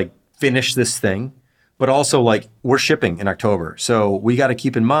 months-ish to like finish this thing. But also like we're shipping in October. So we got to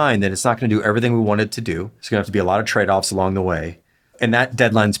keep in mind that it's not going to do everything we wanted to do. It's going to have to be a lot of trade-offs along the way. And that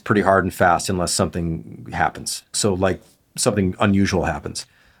deadline's pretty hard and fast unless something happens. So like something unusual happens.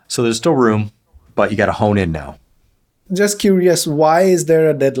 So there's still room, but you got to hone in now. Just curious, why is there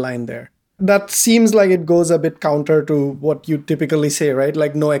a deadline there? That seems like it goes a bit counter to what you typically say, right?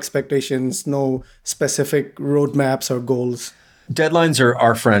 Like no expectations, no specific roadmaps or goals. Deadlines are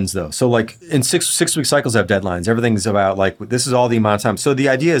our friends though. So like in six-week cycles have deadlines. Everything's about like, this is all the amount of time. So the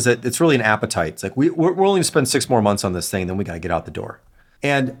idea is that it's really an appetite. It's like we're willing to spend 6 more months on this thing, then we got to get out the door.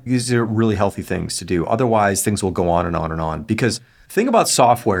 And these are really healthy things to do. Otherwise, things will go on and on and on. Because the thing about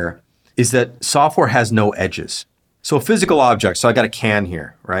software is that software has no edges. So a physical object, so I got a can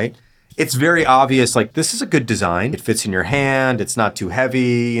here, right? It's very obvious, like this is a good design. It fits in your hand. It's not too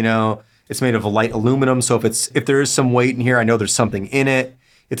heavy, It's made of a light aluminum. So if there is some weight in here, I know there's something in it.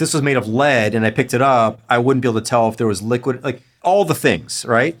 If this was made of lead and I picked it up, I wouldn't be able to tell if there was liquid, like all the things,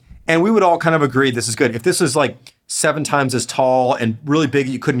 right? And we would all kind of agree this is good. If this was like 7 times as tall and really big,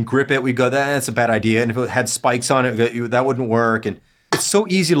 you couldn't grip it, we'd go, that's a bad idea. And if it had spikes on it, that wouldn't work. And it's so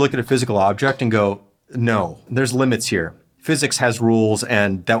easy to look at a physical object and go, no, there's limits here. Physics has rules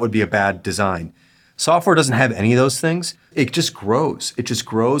and that would be a bad design. Software doesn't have any of those things. It just grows. It just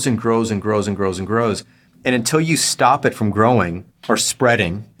grows and grows and grows and grows and grows. And until you stop it from growing or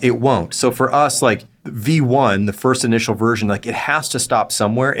spreading, it won't. So for us, like V1, the first initial version, like it has to stop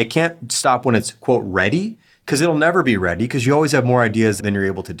somewhere. It can't stop when it's, quote, ready, because it'll never be ready because you always have more ideas than you're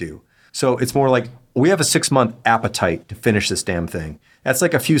able to do. So it's more like we have a 6-month appetite to finish this damn thing. That's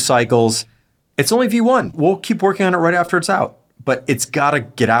like a few cycles. It's only V1. We'll keep working on it right after it's out, but it's got to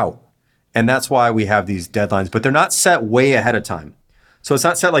get out. And that's why we have these deadlines, but they're not set way ahead of time. So it's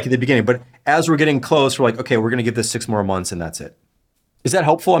not set like at the beginning, but as we're getting close, we're like, okay, we're going to give this 6 more months and that's it. Is that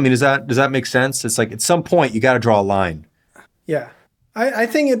helpful? I mean, does that make sense? It's like at some point you got to draw a line. Yeah. I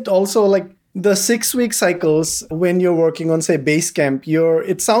think it also like the 6-week cycles when you're working on say Basecamp,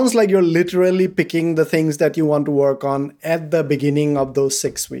 it sounds like you're literally picking the things that you want to work on at the beginning of those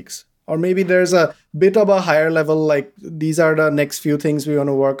 6 weeks. Or maybe there's a bit of a higher level, like these are the next few things we want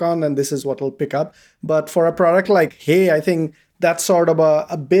to work on and this is what we'll pick up. But for a product like Hey, I think that's sort of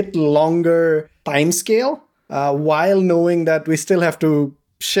a bit longer time scale while knowing that we still have to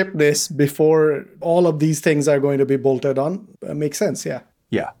ship this before all of these things are going to be bolted on. Makes sense, yeah.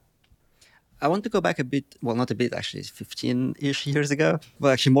 Yeah. I want to go back a bit, well, not a bit, actually, 15-ish years ago.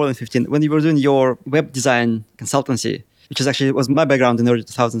 Well, actually more than 15. When you were doing your web design consultancy, which was my background in the early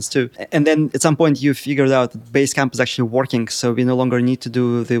 2000s too. And then at some point you figured out that Basecamp is actually working, so we no longer need to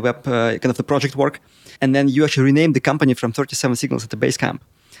do the web, kind of the project work. And then you actually renamed the company from 37signals to Basecamp.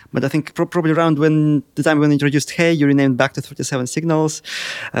 But I think probably around the time when you introduced Hey, you renamed back to 37signals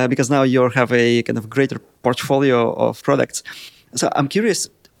because now you have a kind of greater portfolio of products. So I'm curious,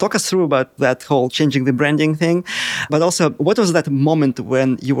 talk us through about that whole changing the branding thing. But also, what was that moment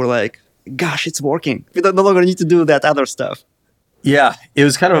when you were like, gosh, it's working. We no longer need to do that other stuff. Yeah, it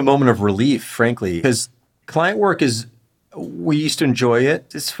was kind of a moment of relief, frankly, because client work we used to enjoy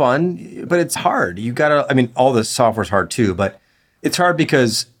it. It's fun, but it's hard. All the software's hard too, but it's hard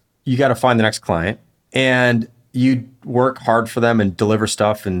because you got to find the next client and you work hard for them and deliver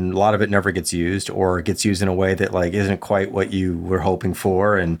stuff. And a lot of it never gets used or gets used in a way that like isn't quite what you were hoping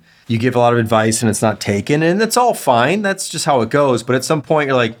for. And you give a lot of advice and it's not taken and that's all fine. That's just how it goes. But at some point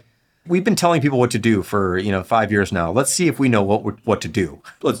you're like, we've been telling people what to do for 5 years now. Let's see if we know what to do.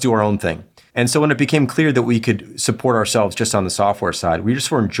 Let's do our own thing. And so when it became clear that we could support ourselves just on the software side, we just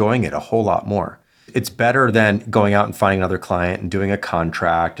were enjoying it a whole lot more. It's better than going out and finding another client and doing a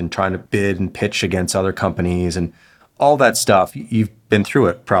contract and trying to bid and pitch against other companies and all that stuff. You've been through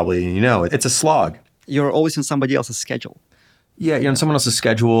it probably, it's a slog. You're always on somebody else's schedule. Yeah, you're on someone else's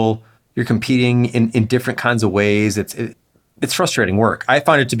schedule. You're competing in different kinds of ways. It's frustrating work. I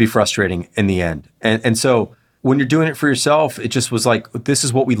find it to be frustrating in the end. And so when you're doing it for yourself, it just was like, this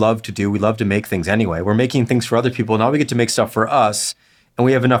is what we love to do. We love to make things anyway. We're making things for other people. Now we get to make stuff for us. And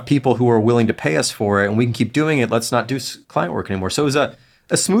we have enough people who are willing to pay us for it. And we can keep doing it. Let's not do client work anymore. So it was a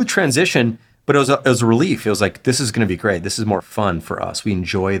smooth transition, but it was a relief. It was like, this is going to be great. This is more fun for us. We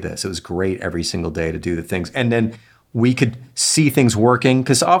enjoy this. It was great every single day to do the things. And then we could see things working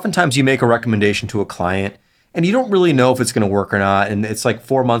because oftentimes you make a recommendation to a client And you don't really know if it's going to work or not. And it's like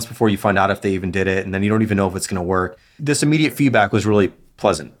 4 months before you find out if they even did it. And then you don't even know if it's going to work. This immediate feedback was really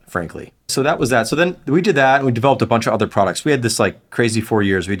pleasant, frankly. So that was that. So then we did that and we developed a bunch of other products. We had this like crazy 4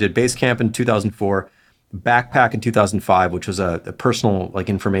 years. We did Basecamp in 2004, Backpack in 2005, which was a personal like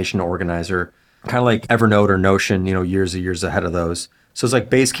information organizer, kind of like Evernote or Notion, years ahead of those. So it's like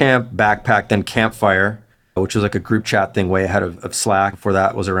Basecamp, Backpack, then Campfire, which was like a group chat thing way ahead of Slack before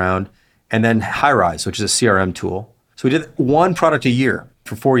that was around. And then Highrise, which is a CRM tool. So we did one product a year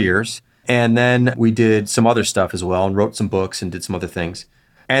for 4 years. And then we did some other stuff as well and wrote some books and did some other things.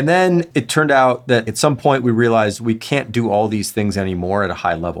 And then it turned out that at some point we realized we can't do all these things anymore at a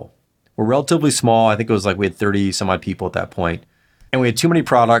high level. We're relatively small. I think it was like we had 30 some odd people at that point. And we had too many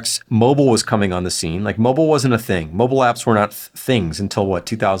products. Mobile was coming on the scene. Like mobile wasn't a thing. Mobile apps were not things until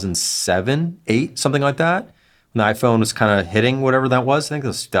 2007, 8, something like that. When the iPhone was kind of hitting whatever that was. I think it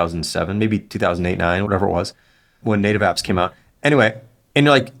was 2007, maybe 2008, 9, whatever it was, when native apps came out. Anyway, and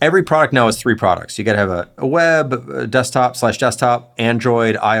like every product now is 3 products. You got to have a web, a desktop,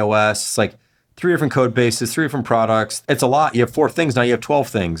 Android, iOS. It's like 3 different code bases, 3 different products. It's a lot. You have 4 things, now you have 12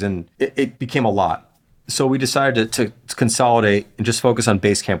 things. And it became a lot. So we decided to consolidate and just focus on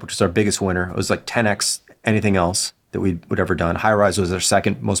Basecamp, which was our biggest winner. It was like 10x anything else that we would ever done. Highrise was our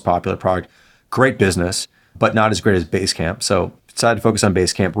second most popular product. Great business, but not as great as Basecamp. So decided to focus on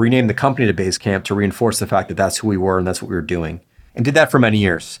Basecamp, renamed the company to Basecamp to reinforce the fact that that's who we were and that's what we were doing. And did that for many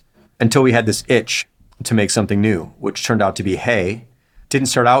years until we had this itch to make something new, which turned out to be Hey. Didn't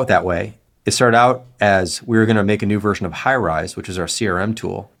start out that way. It started out as we were going to make a new version of Highrise, which is our CRM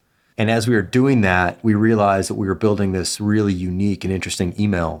tool. And as we were doing that, we realized that we were building this really unique and interesting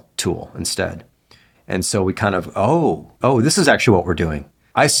email tool instead. And so we kind of, this is actually what we're doing.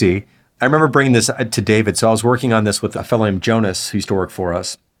 I see. I remember bringing this to David. So I was working on this with a fellow named Jonas who used to work for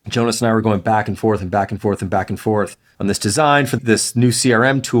us. Jonas and I were going back and forth on this design for this new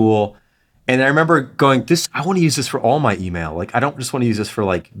CRM tool. And I remember going, I want to use this for all my email. Like, I don't just want to use this for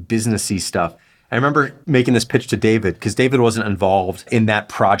like businessy stuff. I remember making this pitch to David because David wasn't involved in that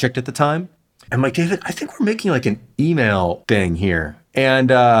project at the time. I'm like, David, I think we're making like an email thing here.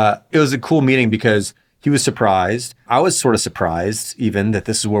 And it was a cool meeting because he was surprised. I was sort of surprised even that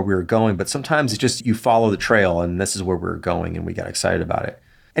this is where we were going. But sometimes it's just you follow the trail and this is where we were going and we got excited about it.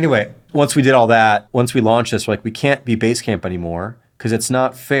 Anyway, once we did all that, once we launched this, we're like, we can't be Basecamp anymore because it's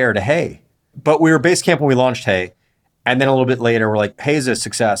not fair to Hey. But we were Basecamp when we launched Hey. And then a little bit later, we're like, Hey is a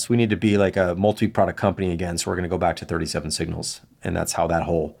success. We need to be like a multi-product company again. So we're going to go back to 37 signals. And that's how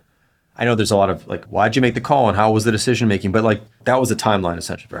I know there's a lot of like, why'd you make the call and how was the decision making? But like, that was the timeline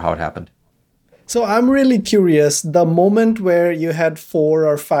essentially for how it happened. So I'm really curious, the moment where you had 4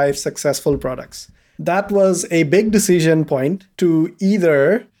 or 5 successful products, that was a big decision point to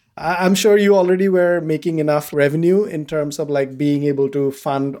either, I'm sure you already were making enough revenue in terms of like being able to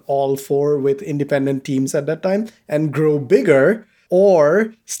fund all 4 with independent teams at that time and grow bigger,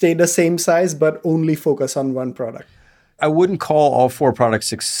 or stay the same size but only focus on one product. I wouldn't call all 4 products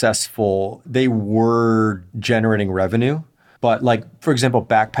successful. They were generating revenue. But like, for example,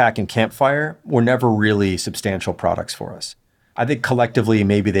 Backpack and Campfire were never really substantial products for us. I think collectively,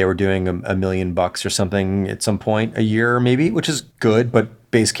 maybe they were doing $1 million or something at some point a year, maybe, which is good.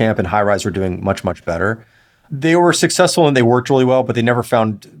 But Basecamp and Highrise were doing much, much better. They were successful and they worked really well, but they never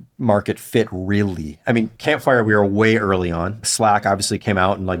found market fit really. I mean, Campfire, we were way early on. Slack obviously came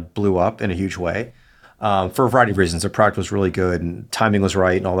out and like blew up in a huge way for a variety of reasons. The product was really good and timing was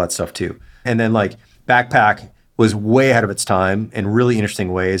right and all that stuff too. And then like Backpack was way ahead of its time in really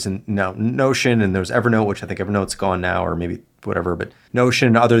interesting ways. And now Notion, and there was Evernote, which I think Evernote's gone now, or maybe whatever, but Notion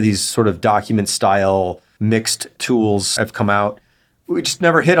and other these sort of document style mixed tools have come out. We just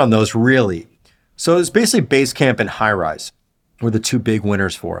never hit on those really. So it's basically Basecamp and Highrise were the 2 big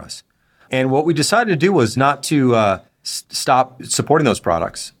winners for us. And what we decided to do was not to stop supporting those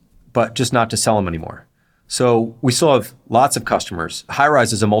products, but just not to sell them anymore. So we still have lots of customers.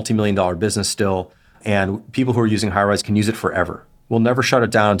 Highrise is a multi-million-dollar business still. And people who are using Highrise can use it forever. We'll never shut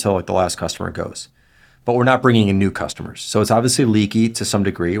it down until like the last customer goes. But we're not bringing in new customers. So it's obviously leaky to some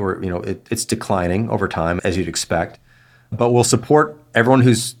degree, or it's declining over time as you'd expect. But we'll support everyone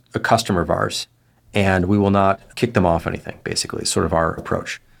who's a customer of ours, and we will not kick them off anything, basically, sort of our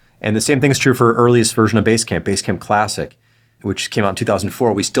approach. And the same thing is true for earliest version of Basecamp, Basecamp Classic, which came out in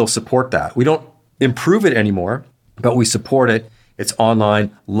 2004. We still support that. We don't improve it anymore, but we support it. It's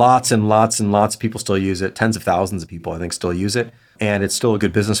online. Lots and lots and lots of people still use it. Tens of thousands of people, I think, still use it. And it's still a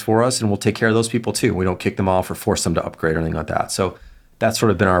good business for us. And we'll take care of those people too. We don't kick them off or force them to upgrade or anything like that. So that's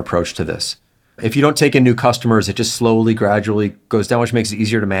sort of been our approach to this. If you don't take in new customers, it just slowly, gradually goes down, which makes it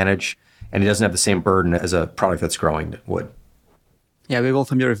easier to manage. and it doesn't have the same burden as a product that's growing would. Yeah, we're all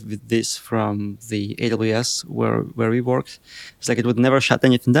familiar with this from the AWS where we worked. It's like it would never shut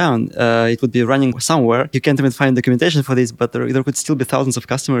anything down. It would be running somewhere. You can't even find documentation for this, but there could still be thousands of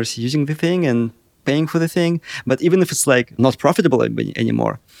customers using the thing and paying for the thing. But even if it's like not profitable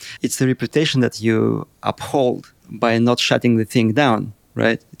anymore, it's the reputation that you uphold by not shutting the thing down,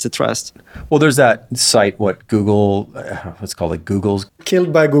 right? It's a trust. Well, there's that site, Google, what's called like Google's.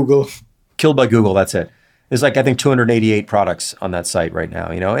 Killed by Google. Killed by Google, that's it. There's like, I think 288 products on that site right now,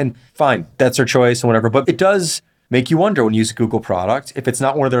 and fine, that's their choice and whatever. But it does make you wonder when you use a Google product, if it's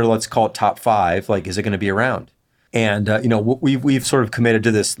not one of their, let's call it top 5, like, is it going to be around? And, we've sort of committed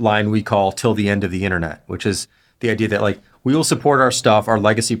to this line we call till the end of the internet, which is the idea that like, we will support our stuff, our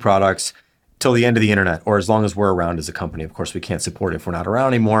legacy products till the end of the internet, or as long as we're around as a company. Of course, we can't support it if we're not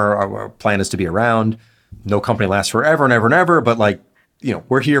around anymore. Our plan is to be around. No company lasts forever and ever and ever, but like,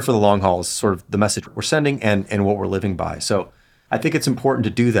 we're here for the long haul is sort of the message we're sending and what we're living by. So I think it's important to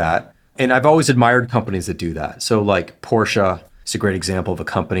do that. And I've always admired companies that do that. So like Porsche is a great example of a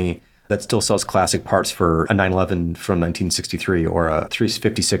company that still sells classic parts for a 911 from 1963 or a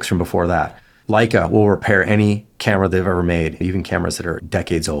 356 from before that. Leica will repair any camera they've ever made, even cameras that are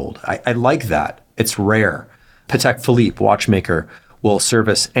decades old. I like that. It's rare. Patek Philippe, watchmaker, will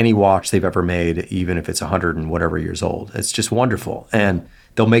service any watch they've ever made, even if it's 100 and whatever years old. It's just wonderful. And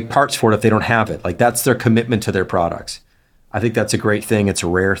they'll make parts for it if they don't have it. Like that's their commitment to their products. I think that's a great thing. It's a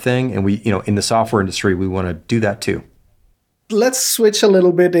rare thing. And we, in the software industry, we want to do that too. Let's switch a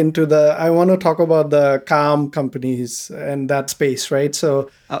little bit into I want to talk about the calm companies and that space, right? So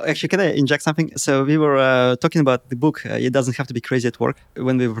actually, can I inject something? So we were talking about the book, It Doesn't Have to Be Crazy at Work,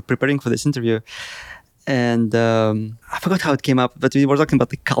 when we were preparing for this interview. And I forgot how it came up, but we were talking about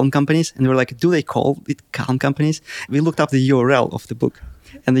the calm companies. And we were like, do they call it calm companies? We looked up the URL of the book.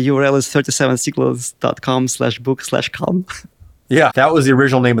 And the URL is 37signals.com/book/calm. Yeah, that was the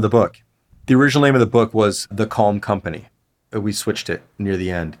original name of the book. The original name of the book was The Calm Company. We switched it near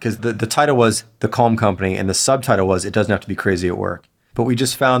the end because the title was The Calm Company and the subtitle was It Doesn't Have to Be Crazy at Work. But we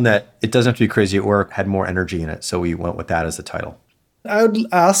just found that It Doesn't Have to Be Crazy at Work had more energy in it. So we went with that as the title. I would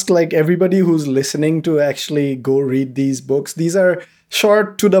ask like everybody who's listening to actually go read these books. These are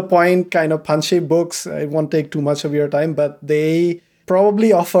short, to the point, kind of punchy books. It won't take too much of your time, but they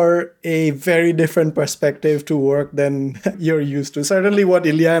probably offer a very different perspective to work than you're used to. Certainly what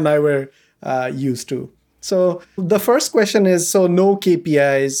Ilya and I were used to. So the first question is, so no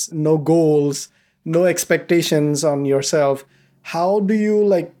KPIs, no goals, no expectations on yourself. How do you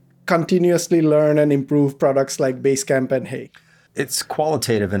like continuously learn and improve products like Basecamp and Hey? It's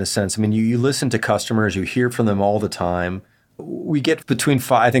qualitative in a sense. I mean, you listen to customers, you hear from them all the time. We get between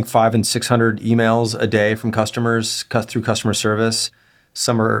 500 and 600 emails a day from customers through customer service.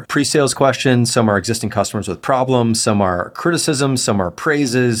 Some are pre-sales questions, some are existing customers with problems, some are criticisms, some are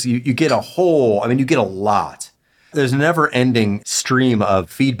praises. You get you get a lot. There's a never-ending stream of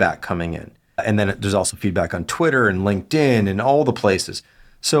feedback coming in. And then there's also feedback on Twitter and LinkedIn and all the places.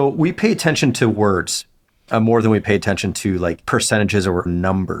 So we pay attention to words more than we pay attention to like percentages or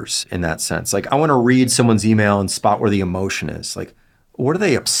numbers in that sense. Like I want to read someone's email and spot where the emotion is. Like, what are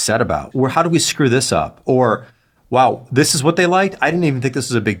they upset about? Or how do we screw this up? Or, wow, this is what they liked? I didn't even think this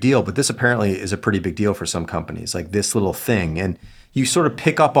was a big deal, but this apparently is a pretty big deal for some companies, like this little thing. And you sort of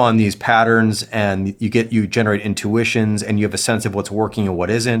pick up on these patterns and you generate intuitions and you have a sense of what's working and what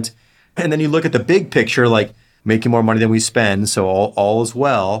isn't. And then you look at the big picture, like making more money than we spend, so all is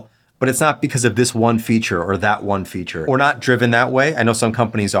well. But it's not because of this one feature or that one feature. We're not driven that way. I know some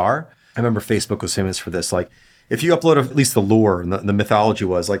companies are. I remember Facebook was famous for this. Like if you upload, at least the lore and the mythology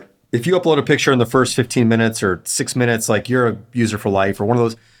was like, if you upload a picture in the first 15 minutes or 6 minutes, like you're a user for life or one of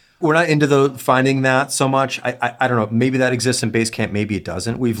those. We're not into finding that so much. I don't know. Maybe that exists in Basecamp. Maybe it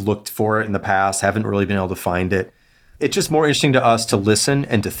doesn't. We've looked for it in the past, haven't really been able to find it. It's just more interesting to us to listen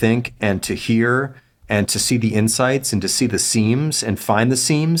and to think and to hear and to see the insights and to see the seams and find the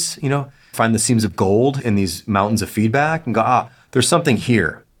seams, find the seams of gold in these mountains of feedback and go, there's something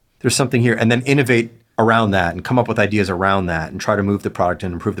here. There's something here. And then innovate around that and come up with ideas around that and try to move the product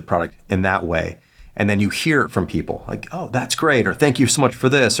and improve the product in that way. And then you hear it from people like, oh, that's great. Or thank you so much for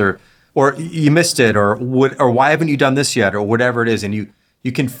this. Or you missed it. Or why haven't you done this yet? Or whatever it is. And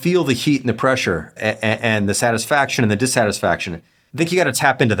you can feel the heat and the pressure and the satisfaction and the dissatisfaction. I think you got to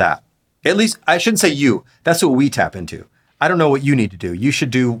tap into that. At least, I shouldn't say you. That's what we tap into. I don't know what you need to do. You should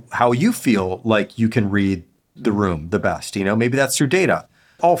do how you feel like you can read the room the best. Maybe that's through data.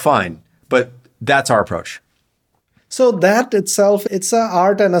 All fine. But that's our approach. So that itself, it's an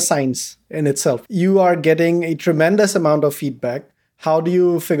art and a science in itself. You are getting a tremendous amount of feedback. how do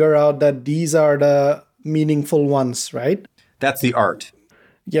you figure out that these are the meaningful ones, right? That's the art.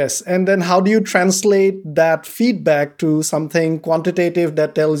 Yes. And then how do you translate that feedback to something quantitative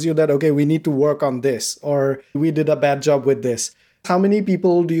that tells you that, okay, we need to work on this, or we did a bad job with this? How many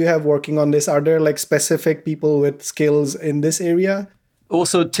people do you have working on this? Are there like specific people with skills in this area? Well,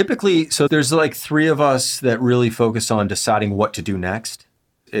 so typically, there's like three of us that really focus on deciding what to do next.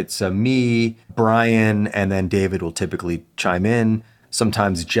 It's me, Brian, and then David will typically chime in.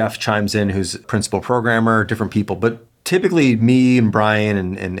 Sometimes Jeff chimes in, who's principal programmer, different people. But typically me and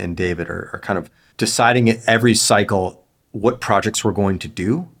Brian and David are kind of deciding at every cycle what projects we're going to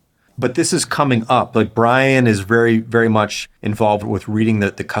do. But this is coming up. Like Brian is very, very much involved with reading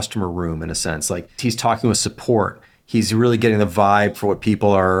the customer room in a sense. Like he's talking with support. He's really getting the vibe for what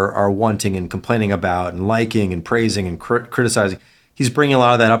people are wanting and complaining about and liking and praising and criticizing. He's bringing a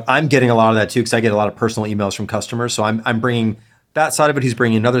lot of that up. I'm getting a lot of that too because I get a lot of personal emails from customers. So I'm bringing that side of it. He's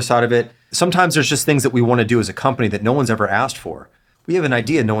bringing another side of it. Sometimes there's just things that we want to do as a company that no one's ever asked for. We have an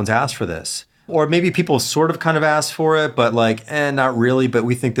idea, no one's asked for this. Or maybe people sort of kind of asked for it, but like, not really, but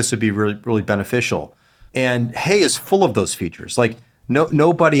we think this would be really, really beneficial. And Hey is full of those features. Like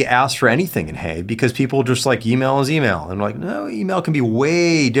nobody asked for anything in Hey because people just like email is email. And like, no, email can be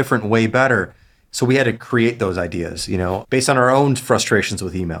way different, way better. So we had to create those ideas, based on our own frustrations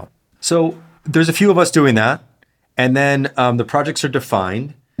with email. So there's a few of us doing that. And then the projects are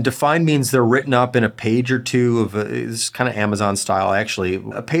defined. Defined means they're written up in a page or two of this kind of Amazon style, actually,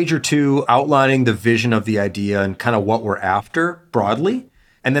 a page or two outlining the vision of the idea and kind of what we're after broadly.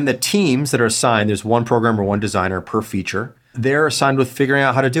 And then the teams that are assigned, there's one programmer, one designer per feature. They're assigned with figuring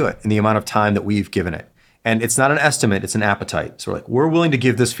out how to do it in the amount of time that we've given it. And it's not an estimate, it's an appetite. So we're willing to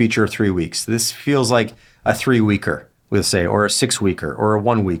give this feature 3 weeks. This feels like a 3-weeker, we'll say, or a 6-weeker or a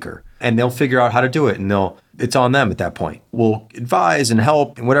 1-weeker. And they'll figure out how to do it and it's on them at that point. We'll advise and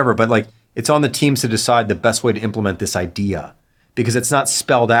help and whatever, but like it's on the teams to decide the best way to implement this idea because it's not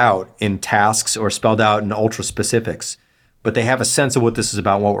spelled out in tasks or spelled out in ultra specifics, but they have a sense of what this is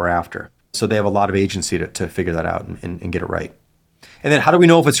about and what we're after. So they have a lot of agency to figure that out and get it right. And then how do we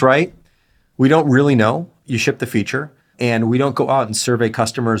know if it's right? We don't really know. You ship the feature and we don't go out and survey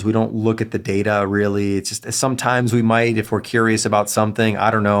customers. We don't look at the data really. It's just sometimes we might if we're curious about something.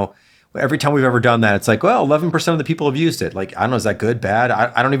 I don't know. Every time we've ever done that, it's like, well, 11% of the people have used it. Like, I don't know, is that good, bad?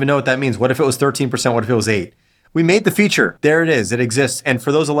 I don't even know what that means. What if it was 13%? What if it was 8%? We made the feature. There it is. It exists. And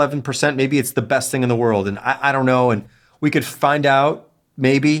for those 11%, maybe it's the best thing in the world. And I don't know. And we could find out,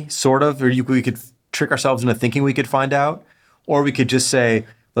 maybe, sort of, or we could trick ourselves into thinking we could find out. Or we could just say,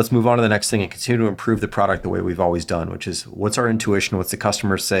 let's move on to the next thing and continue to improve the product the way we've always done, which is what's our intuition? What's the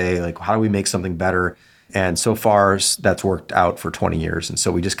customers say? Like, how do we make something better? And so far, that's worked out for 20 years. And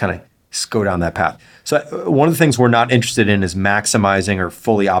so we just kind of go down that path. So one of the things we're not interested in is maximizing or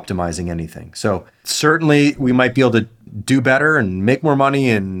fully optimizing anything. So certainly we might be able to do better and make more money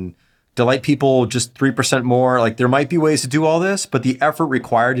and delight people just 3% more. Like there might be ways to do all this, but the effort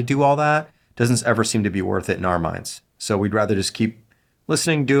required to do all that doesn't ever seem to be worth it in our minds. So we'd rather just keep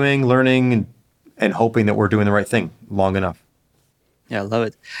listening, doing, learning, and hoping that we're doing the right thing long enough. Yeah, I love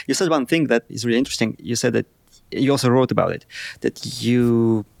it. You said one thing that is really interesting. You said that you also wrote about it, that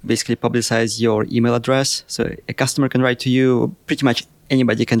you basically publicize your email address. So a customer can write to you, pretty much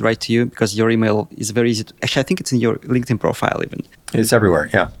anybody can write to you because your email is very easy to, actually, I think it's in your LinkedIn profile even. It's everywhere,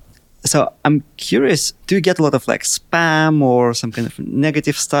 yeah. So I'm curious, do you get a lot of like spam or some kind of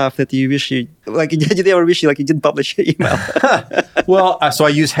negative stuff that you wish you, like, did you ever wish you didn't publish your email? Well, so I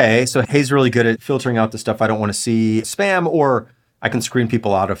use Hey. So Hey's really good at filtering out the stuff I don't want to see. Spam, or I can screen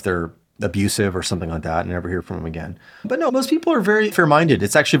people out if they're abusive or something like that and never hear from them again. But no, most people are very fair-minded.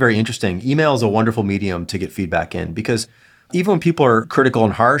 It's actually very interesting. Email is a wonderful medium to get feedback in because even when people are critical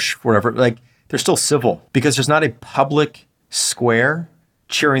and harsh, whatever, like they're still civil because there's not a public square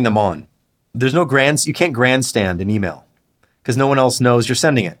cheering them on. There's no you can't grandstand an email because no one else knows you're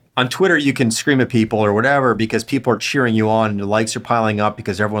sending it. On Twitter, you can scream at people or whatever because people are cheering you on and the likes are piling up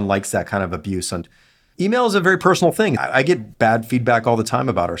because everyone likes that kind of abuse. And email is a very personal thing. I get bad feedback all the time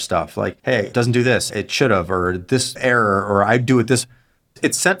about our stuff. Like, hey, it doesn't do this. It should have, or this error, or I do it this.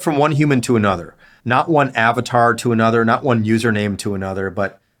 It's sent from one human to another, not one avatar to another, not one username to another,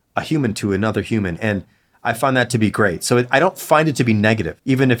 but a human to another human. And I find that to be great. So I don't find it to be negative,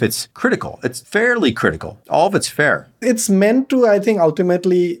 even if it's critical. It's fairly critical. All of it's fair. It's meant to, I think,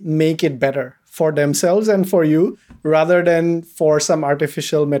 ultimately make it better for themselves and for you, rather than for some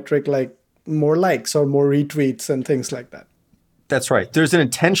artificial metric like more likes or more retweets and things like that. That's right. There's an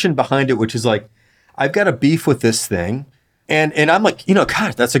intention behind it, which is like, I've got a beef with this thing. And I'm like,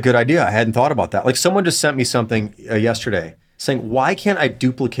 God, that's a good idea. I hadn't thought about that. Like someone just sent me something yesterday saying, why can't I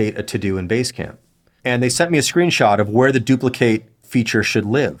duplicate a to-do in Basecamp? And they sent me a screenshot of where the duplicate feature should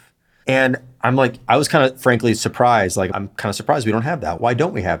live. And I'm like, I was kind of frankly surprised. Like, I'm kind of surprised we don't have that. Why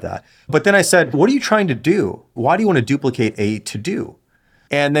don't we have that? But then I said, what are you trying to do? Why do you want to duplicate a to-do?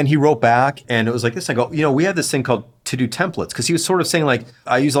 And then he wrote back and it was like this. I go, we have this thing called to-do templates. Because he was sort of saying like,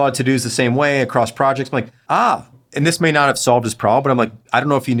 I use a lot of to-dos the same way across projects. I'm like, and this may not have solved his problem, but I'm like, I don't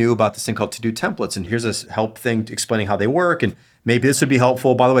know if you knew about this thing called to-do templates. And here's this help thing explaining how they work. And maybe this would be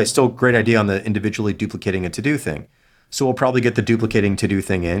helpful. By the way, still great idea on the individually duplicating a to-do thing. So we'll probably get the duplicating to-do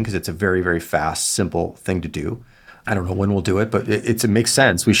thing in because it's a very, very fast, simple thing to do. I don't know when we'll do it, but it makes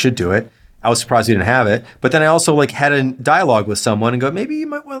sense. We should do it. I was surprised we didn't have it. But then I also like had a dialogue with someone and go, maybe you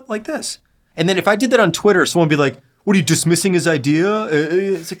might want like this. And then if I did that on Twitter, someone would be like, what are you dismissing his idea?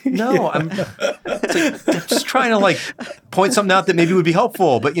 It's like, no, I'm just trying to like point something out that maybe would be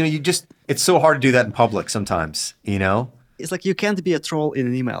helpful. But it's so hard to do that in public sometimes, It's like you can't be a troll in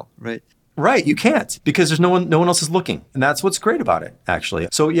an email, right? Right, you can't because there's no one else is looking. And that's what's great about it, actually.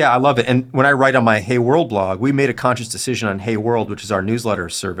 So yeah, I love it. And when I write on my Hey World blog, we made a conscious decision on Hey World, which is our newsletter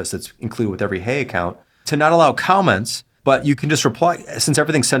service that's included with every Hey account, to not allow comments, but you can just reply. Since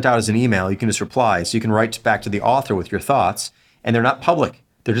everything's sent out as an email, you can just reply. So you can write back to the author with your thoughts, and they're not public.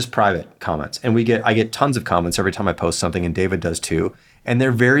 They're just private comments. And I get tons of comments every time I post something, and David does too. And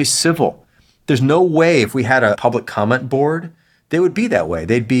they're very civil. There's no way if we had a public comment board, they would be that way.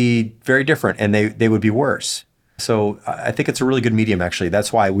 They'd be very different and they would be worse. So I think it's a really good medium, actually.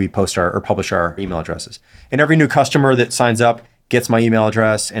 That's why we post or publish our email addresses. And every new customer that signs up gets my email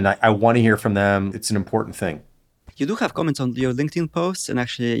address and I want to hear from them. It's an important thing. You do have comments on your LinkedIn posts. And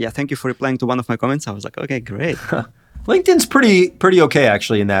actually, thank you for replying to one of my comments. I was like, okay, great. LinkedIn's pretty okay,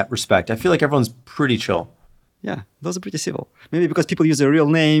 actually, in that respect. I feel like everyone's pretty chill. Yeah, those are pretty civil. Maybe because people use their real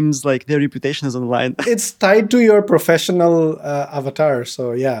names, like their reputation is on the line. It's tied to your professional avatar.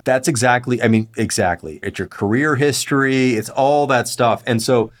 So yeah. That's exactly. It's your career history. It's all that stuff. And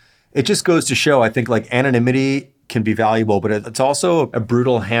so it just goes to show, I think like anonymity can be valuable, but it's also a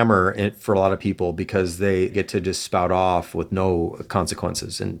brutal hammer for a lot of people because they get to just spout off with no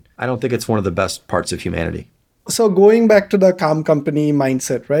consequences. And I don't think it's one of the best parts of humanity. So going back to the calm company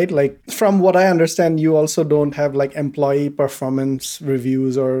mindset, right? Like from what I understand, you also don't have like employee performance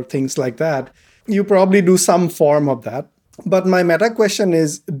reviews or things like that. You probably do some form of that. But my meta question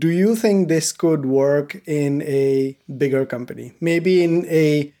is, do you think this could work in a bigger company? Maybe in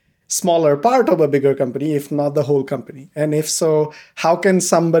a smaller part of a bigger company, if not the whole company? And if so, how can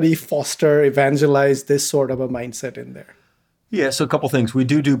somebody evangelize this sort of a mindset in there? Yeah, so a couple things. We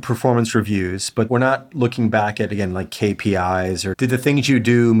do performance reviews, but we're not looking back at, again, like KPIs or did the things you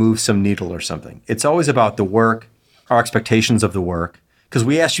do move some needle or something. It's always about the work, our expectations of the work, because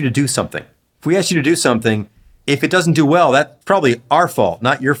we asked you to do something. If we asked you to do something, if it doesn't do well, that's probably our fault,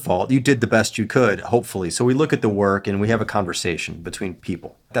 not your fault. You did the best you could, hopefully. So we look at the work and we have a conversation between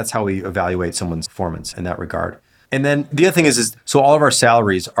people. That's how we evaluate someone's performance in that regard. And then the other thing is so all of our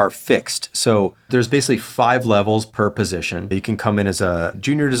salaries are fixed. So there's basically 5 levels per position. You can come in as a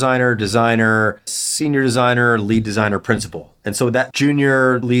junior designer, senior designer, lead designer, principal. And so that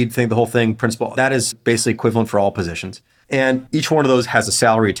junior, lead thing, the whole thing, principal, that is basically equivalent for all positions. And each one of those has a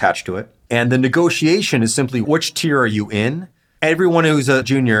salary attached to it. And the negotiation is simply which tier are you in? Everyone who's a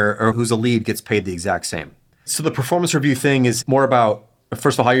junior or who's a lead gets paid the exact same. So the performance review thing is more about,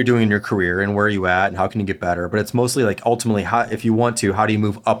 first of all, how you're doing in your career and where are you at and how can you get better? But it's mostly like ultimately, if you want to, how do you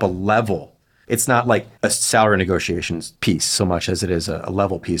move up a level? It's not like a salary negotiations piece so much as it is a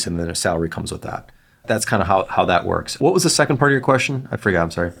level piece and then a salary comes with that. That's kind of how that works. What was the second part of your question? I forgot,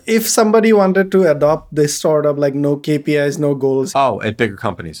 I'm sorry. If somebody wanted to adopt this sort of like no KPIs, no goals. Oh, at bigger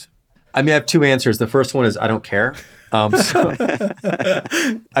companies. I mean, I have 2 answers. The first one is I don't care. I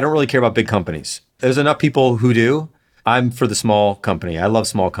don't really care about big companies. There's enough people who do. I'm for the small company. I love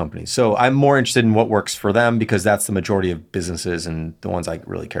small companies. So I'm more interested in what works for them because that's the majority of businesses and the ones I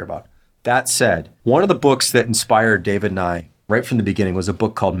really care about. That said, one of the books that inspired David and I right from the beginning was a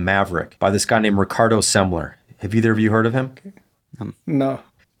book called Maverick by this guy named Ricardo Semler. Have either of you heard of him? No.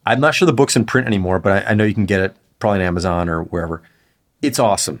 I'm not sure the book's in print anymore, but I know you can get it probably on Amazon or wherever. It's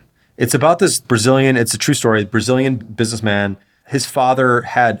awesome. It's about this Brazilian, it's a true story, Brazilian businessman. His father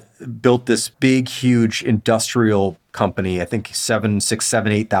had built this big, huge industrial company, I think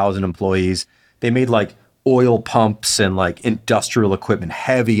 8,000 employees. They made like oil pumps and like industrial equipment,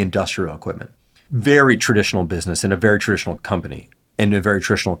 heavy industrial equipment. Very traditional business in a very traditional company in a very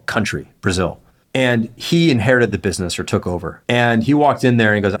traditional country, Brazil. And he inherited the business or took over. And he walked in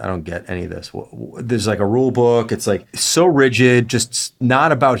there and he goes, I don't get any of this. There's like a rule book. It's like so rigid, just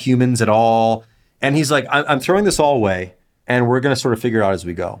not about humans at all. And he's like, I'm throwing this all away. and we're going to sort of figure it out as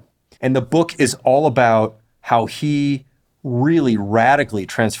we go. And the book is all about how he really radically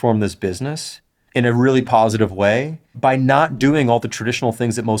transformed this business in a really positive way by not doing all the traditional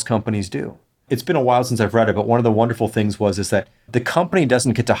things that most companies do. It's been a while since I've read it, but one of the wonderful things is that the company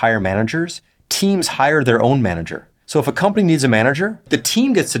doesn't get to hire managers. Teams hire their own manager. So if a company needs a manager, the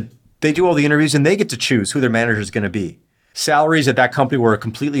team they do all the interviews and they get to choose who their manager is going to be. Salaries at that company were a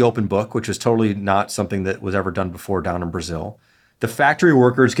completely open book, which was totally not something that was ever done before down in Brazil. The factory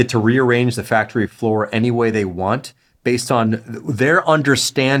workers get to rearrange the factory floor any way they want based on their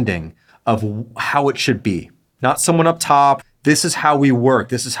understanding of how it should be. Not someone up top. This is how we work.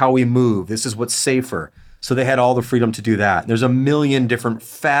 This is how we move. This is what's safer. So they had all the freedom to do that. There's a million different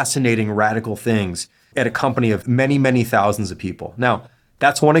fascinating radical things at a company of many, many thousands of people. Now,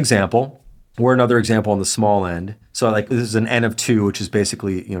 that's one example. We're another example on the small end. So this is an N of 2, which is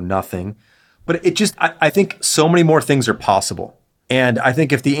basically nothing. But I think so many more things are possible. And I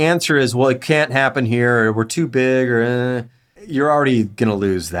think if the answer is, well, it can't happen here, or we're too big, or you're already going to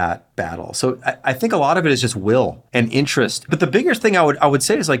lose that battle. So I think a lot of it is just will and interest. But the biggest thing I would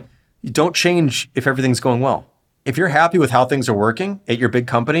say is you don't change if everything's going well. If you're happy with how things are working at your big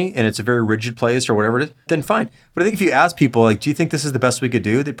company and it's a very rigid place or whatever it is, then fine. But I think if you ask people, do you think this is the best we could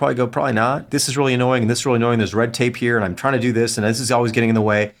do? They'd probably go, probably not. This is really annoying and this is really annoying. There's red tape here and I'm trying to do this and this is always getting in the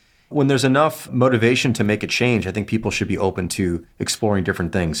way. When there's enough motivation to make a change, I think people should be open to exploring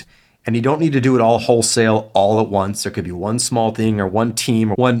different things. And you don't need to do it all wholesale all at once. There could be one small thing or one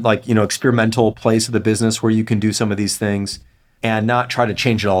team or one experimental place of the business where you can do some of these things and not try to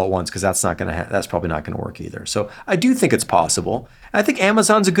change it all at once, because that's probably not going to work either. So I do think it's possible. I think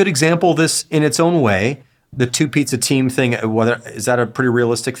Amazon's a good example of this in its own way. The 2 pizza team thing, is that a pretty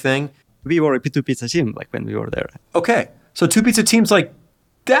realistic thing? We were a 2 pizza team when we were there. Okay. So 2 pizza teams,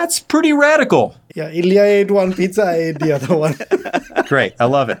 that's pretty radical. Yeah, Ilya ate 1 pizza, I ate the other one. Great. I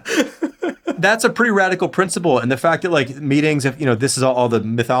love it. That's a pretty radical principle. And the fact that meetings, if this is all the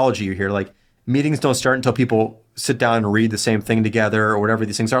mythology you hear, meetings don't start until people sit down and read the same thing together or whatever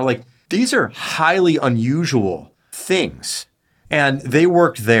these things are. These are highly unusual things. And they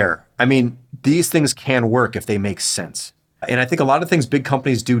worked there. I mean, these things can work if they make sense. And I think a lot of things big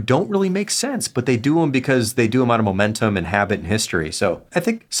companies do don't really make sense, but they do them because they do them out of momentum and habit and history. So I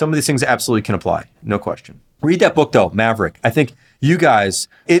think some of these things absolutely can apply. No question. Read that book though, Maverick. I think you guys,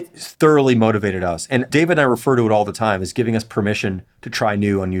 it thoroughly motivated us. And David and I refer to it all the time as giving us permission to try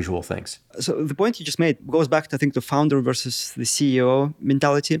new, unusual things. So the point you just made goes back to, I think, the founder versus the CEO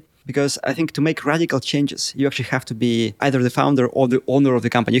mentality. Because I think to make radical changes, you actually have to be either the founder or the owner of the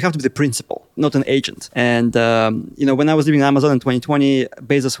company. You have to be the principal, not an agent. And, when I was leaving Amazon in 2020,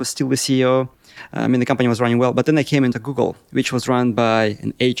 Bezos was still the CEO. The company was running well. But then I came into Google, which was run by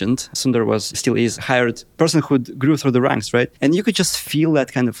an agent. Sundar still is hired person who grew through the ranks, right? And you could just feel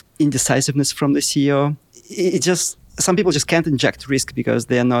that kind of indecisiveness from the CEO. Some people just can't inject risk because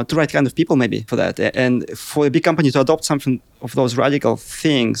they are not the right kind of people maybe for that. And for a big company to adopt something of those radical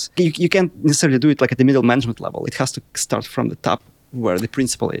things, you can't necessarily do it at the middle management level. It has to start from the top where the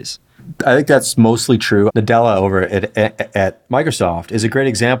principal is. I think that's mostly true. Nadella over at Microsoft is a great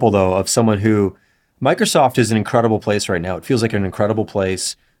example, though, of someone who Microsoft is an incredible place right now. It feels like an incredible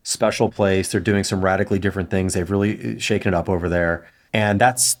place, special place. They're doing some radically different things. They've really shaken it up over there. And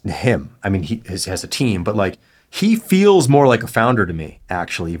that's him. I mean, he has a team, but he feels more like a founder to me,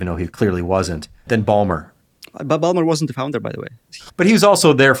 actually, even though he clearly wasn't, than Ballmer. But Ballmer wasn't the founder, by the way. But he was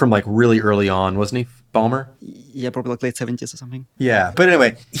also there from really early on, wasn't he, Ballmer? Yeah, probably late 70s or something. Yeah. But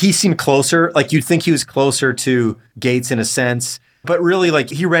anyway, he seemed closer. You'd think he was closer to Gates in a sense. But really,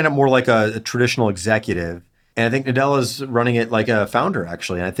 he ran it more like a traditional executive. And I think Nadella's running it like a founder,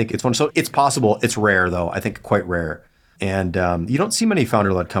 actually. And I think it's one. So it's possible. It's rare, though. I think quite rare. And you don't see many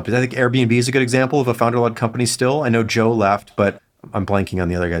founder-led companies. I think Airbnb is a good example of a founder-led company still. I know Joe left, but I'm blanking on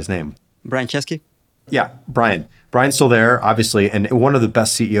the other guy's name. Brian Chesky? Yeah, Brian. Brian's still there, obviously, and one of the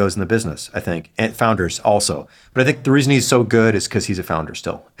best CEOs in the business, I think, and founders also. But I think the reason he's so good is because he's a founder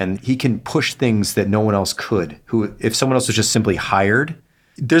still. And he can push things that no one else could. If someone else was just simply hired,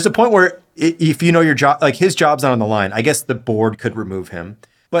 there's a point where if you know your job, his job's not on the line. I guess the board could remove him,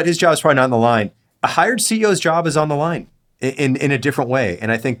 but his job's probably not on the line. A hired CEO's job is on the line in a different way.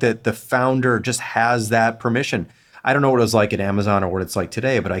 And I think that the founder just has that permission. I don't know what it was like at Amazon or what it's like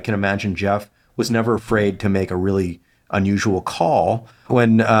today, but I can imagine Jeff was never afraid to make a really unusual call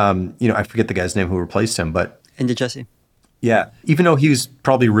when, I forget the guy's name who replaced him, but. Andy Jassy. Yeah. Even though he was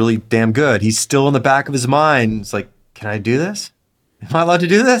probably really damn good, he's still in the back of his mind. It's can I do this? Am I allowed to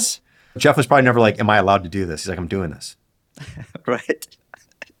do this? Jeff was probably never am I allowed to do this? He's I'm doing this. Right.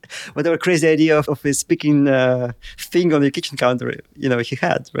 whatever crazy idea of a speaking thing on the kitchen counter, he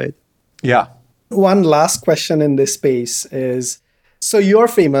had, right? Yeah. One last question in this space is, so you're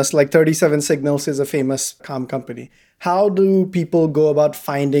famous, like 37 Signals is a famous comm company. How do people go about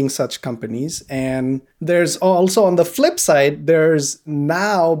finding such companies? And there's also on the flip side, there's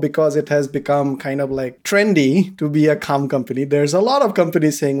now, because it has become kind of like trendy to be a comm company, there's a lot of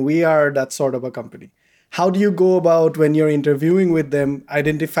companies saying we are that sort of a company. How do you go about when you're interviewing with them,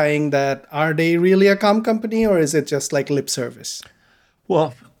 identifying that are they really a comm company or is it just like lip service?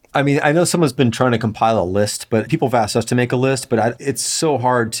 Well, I mean, I know someone's been trying to compile a list, but people have asked us to make a list, but it's so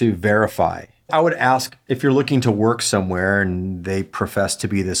hard to verify. I would ask if you're looking to work somewhere and they profess to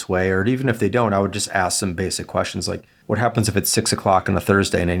be this way, or even if they don't, I would just ask some basic questions like, what happens if it's 6 o'clock on a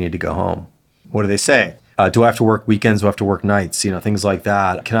Thursday and I need to go home? What do they say? Do I have to work weekends? Do I have to work nights? Things like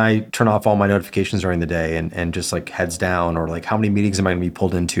that. Can I turn off all my notifications during the day and just like heads down? Or like, how many meetings am I going to be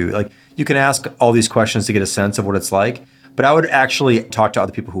pulled into? Like, you can ask all these questions to get a sense of what it's like. But I would actually talk to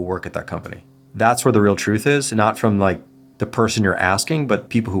other people who work at that company. That's where the real truth is, not from like the person you're asking, but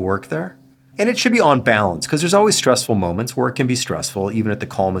people who work there. And it should be on balance because there's always stressful moments. Work can be stressful, even at the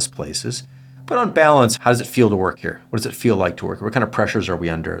calmest places. But on balance, how does it feel to work here? What does it feel like to work here? What kind of pressures are we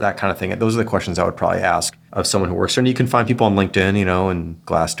under? That kind of thing. Those are the questions I would probably ask of someone who works there. And you can find people on LinkedIn, and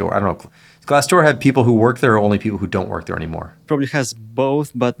Glassdoor. I don't know. Glassdoor had people who work there or only people who don't work there anymore? Probably has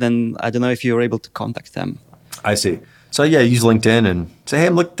both, but then I don't know if you're able to contact them. I see. So yeah, use LinkedIn and say, hey,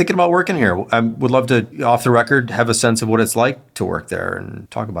 I'm thinking about working here. I would love to, off the record, have a sense of what it's like to work there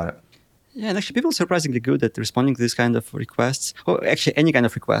and talk about it. Yeah, and actually people are surprisingly good at responding to this kind of requests, or actually any kind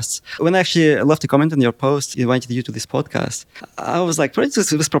of requests. When I actually left a comment on your post, invited you to this podcast, I was like, it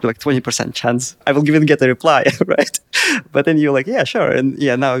was probably like 20% chance I will even get a reply, right? But then you're like, yeah, sure. And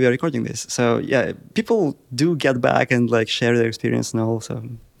yeah, now we are recording this. So yeah, people do get back and like share their experience and all. So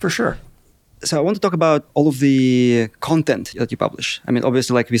for sure. So I want to talk about all of the content that you publish. I mean,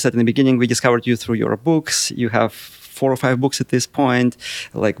 obviously, like we said in the beginning, we discovered you through your books. You have 4 or 5 books at this point,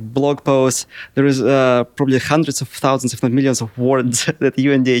 like blog posts. There is probably hundreds of thousands, if not millions of words that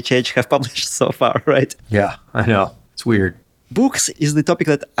you and DHH have published so far, right? Yeah, I know. It's weird. Books is the topic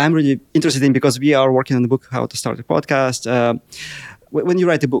that I'm really interested in because we are working on the book, How to Start a Podcast. When you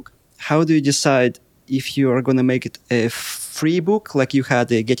write a book, how do you decide if you are going to make it a free book, like you had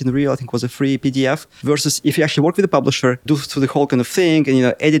a Getting Real, I think was a free PDF, versus if you actually work with a publisher, do through the whole kind of thing,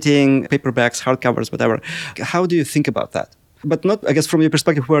 and editing, paperbacks, hardcovers, whatever. How do you think about that? But not, I guess, from your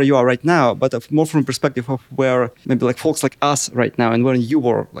perspective where you are right now, but more from a perspective of where maybe like folks like us right now and where you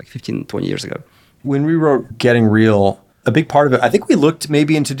were like 15, 20 years ago. When we wrote Getting Real, a big part of it, I think we looked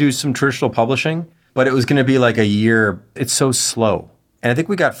maybe into do some traditional publishing, but it was going to be like a year. It's so slow. And I think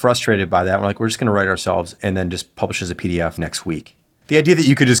we got frustrated by that. We're like, we're just going to write ourselves and then just publish as a PDF next week. The idea that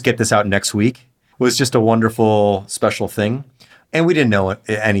you could just get this out next week was just a wonderful, special thing. And we didn't know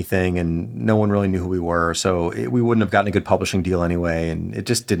anything and no one really knew who we were. So we wouldn't have gotten a good publishing deal anyway. And it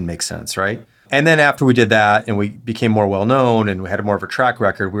just didn't make sense, right? And then after we did that and we became more well-known and we had more of a track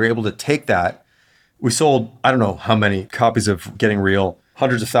record, we were able to take that. We sold, I don't know how many copies of Getting Real,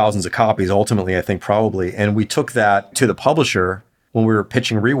 hundreds of thousands of copies, ultimately, I think probably. And we took that to the publisher when we were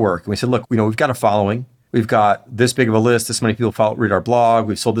pitching Rework. And we said, look, we've got a following. We've got this big of a list. This many people read our blog.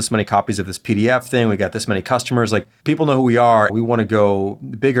 We've sold this many copies of this PDF thing. We got this many customers. Like, people know who we are. We want to go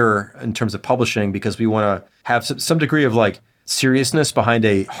bigger in terms of publishing because we want to have some degree of like seriousness behind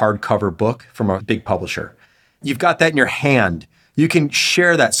a hardcover book from a big publisher. You've got that in your hand. You can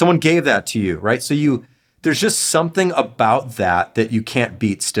share that. Someone gave that to you, right? So there's just something about that you can't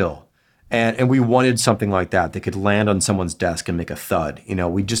beat still. And we wanted something like that could land on someone's desk and make a thud.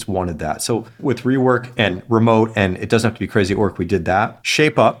 We just wanted that. So with Rework and Remote, and it doesn't have to be crazy at work, we did that.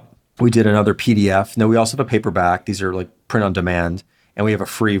 Shape Up, we did another PDF. Now we also have a paperback. These are like print on demand. And we have a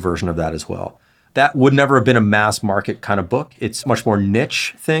free version of that as well. That would never have been a mass market kind of book. It's much more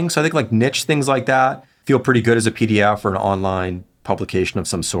niche thing. So I think like niche things like that feel pretty good as a PDF or an online publication of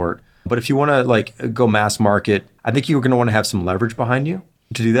some sort. But if you want to like go mass market, I think you're going to want to have some leverage behind you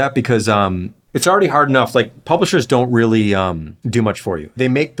to do that because it's already hard enough. Like, publishers don't really do much for you. They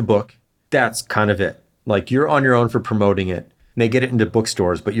make the book. That's kind of it. Like, you're on your own for promoting it. And they get it into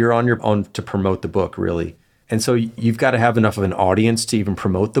bookstores, but you're on your own to promote the book, really. And so you've got to have enough of an audience to even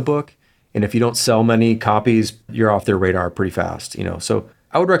promote the book. And if you don't sell many copies, you're off their radar pretty fast, So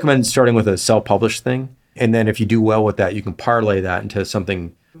I would recommend starting with a self-published thing. And then if you do well with that, you can parlay that into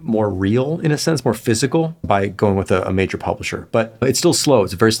something more real, in a sense, more physical, by going with a major publisher. But it's still slow.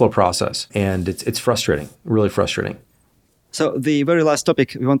 It's a very slow process. And it's frustrating, really frustrating. So the very last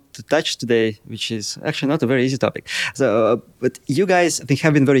topic we want to touch today, which is actually not a very easy topic. So, but you guys, I think,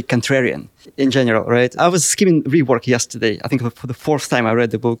 have been very contrarian in general, right? I was skimming Rework yesterday. I think for the fourth time I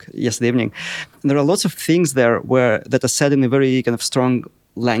read the book yesterday evening. And there are lots of things there that are said in a very kind of strong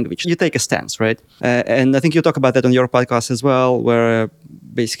language. You take a stance, right? And I think you talk about that on your podcast as well, where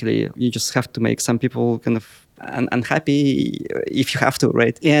basically you just have to make some people kind of unhappy if you have to,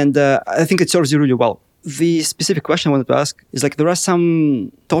 right? And I think it serves you really well. The specific question I wanted to ask is there are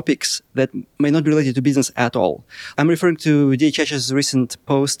some topics that may not be related to business at all. I'm referring to DHH's recent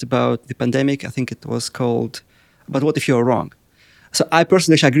post about the pandemic. I think it was called, "But What If You're Wrong?" So I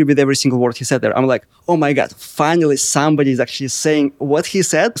personally actually agree with every single word he said there. I'm like, oh my God, finally somebody is actually saying what he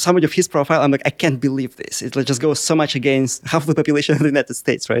said. Somebody of his profile, I'm like, I can't believe this. It just goes so much against half the population of the United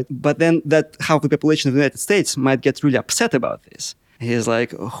States, right? But then that half the population of the United States might get really upset about this. He's like,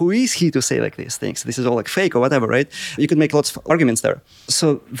 who is he to say these things? This is all fake or whatever, right? You could make lots of arguments there.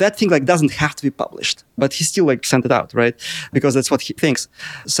 So that thing doesn't have to be published, but he still sent it out, right? Because that's what he thinks.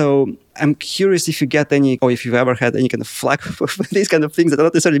 So I'm curious if you get any, or if you've ever had any kind of flack for these kind of things that are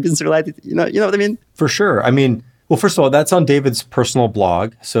not necessarily business related. You know what I mean? For sure. I mean, well, first of all, that's on David's personal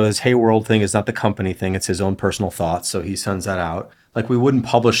blog. So his Hey World thing is not the company thing. It's his own personal thoughts. So he sends that out. We wouldn't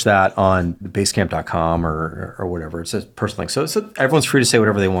publish that on basecamp.com or whatever. It's a personal thing. So everyone's free to say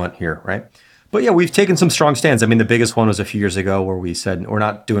whatever they want here, right? But yeah, we've taken some strong stands. I mean, the biggest one was a few years ago where we said, we're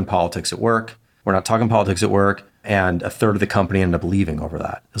not doing politics at work. We're not talking politics at work. And a third of the company ended up leaving over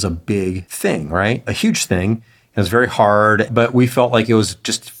that. It was a big thing, right? A huge thing. It was very hard, but we felt like it was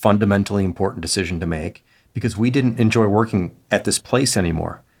just a fundamentally important decision to make because we didn't enjoy working at this place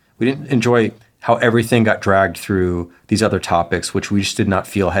anymore. We didn't enjoy how everything got dragged through these other topics, which we just did not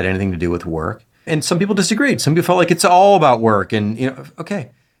feel had anything to do with work. And some people disagreed. Some people felt like it's all about work and, okay,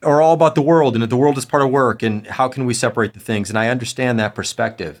 or all about the world and that the world is part of work and how can we separate the things? And I understand that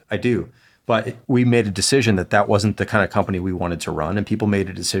perspective. I do. But we made a decision that wasn't the kind of company we wanted to run. And people made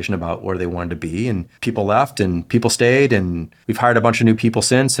a decision about where they wanted to be. And people left and people stayed. And we've hired a bunch of new people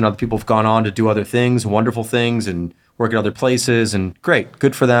since. And other people have gone on to do other things, wonderful things, and work at other places. And great,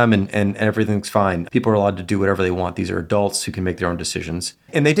 good for them. And everything's fine. People are allowed to do whatever they want. These are adults who can make their own decisions.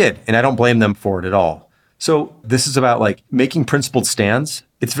 And they did. And I don't blame them for it at all. So this is about making principled stands.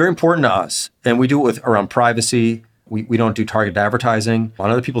 It's very important to us. And we do it around privacy. We don't do targeted advertising on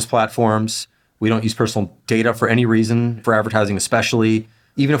other people's platforms. We don't use personal data for any reason, for advertising especially.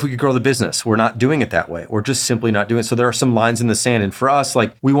 Even if we could grow the business, we're not doing it that way. We're just simply not doing it. So there are some lines in the sand. And for us,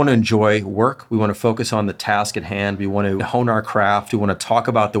 we want to enjoy work. We want to focus on the task at hand. We want to hone our craft. We want to talk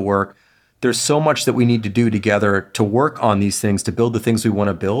about the work. There's so much that we need to do together to work on these things, to build the things we want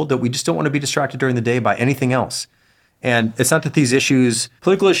to build, that we just don't want to be distracted during the day by anything else. And it's not that these issues,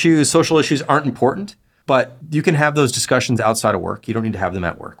 political issues, social issues aren't important. But you can have those discussions outside of work. You don't need to have them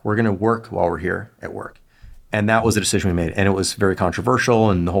at work. We're going to work while we're here at work. And that was a decision we made. And it was very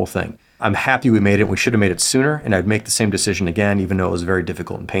controversial and the whole thing. I'm happy we made it. We should have made it sooner. And I'd make the same decision again, even though it was very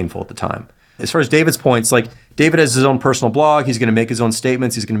difficult and painful at the time. As far as David's points, David has his own personal blog. He's going to make his own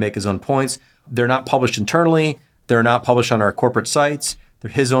statements. He's going to make his own points. They're not published internally. They're not published on our corporate sites.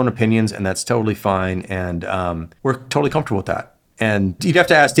 They're his own opinions, and that's totally fine. And we're totally comfortable with that. And you'd have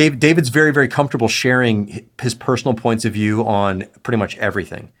to ask David. David's very, very comfortable sharing his personal points of view on pretty much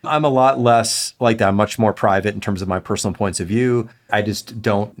everything. I'm a lot less like that. I'm much more private in terms of my personal points of view. I just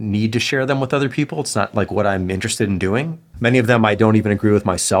don't need to share them with other people. It's not what I'm interested in doing. Many of them I don't even agree with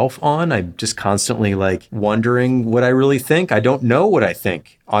myself on. I'm just constantly wondering what I really think. I don't know what I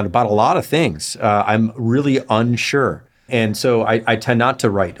think about a lot of things. I'm really unsure. And so I tend not to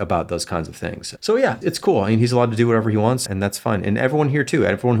write about those kinds of things. So yeah, it's cool. I mean, he's allowed to do whatever he wants, and that's fine. And everyone here too,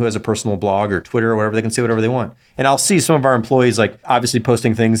 everyone who has a personal blog or Twitter or whatever, they can say whatever they want. And I'll see some of our employees obviously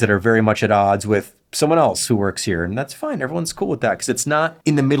posting things that are very much at odds with someone else who works here. And that's fine. Everyone's cool with that because it's not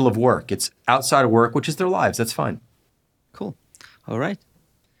in the middle of work. It's outside of work, which is their lives. That's fine. Cool. All right.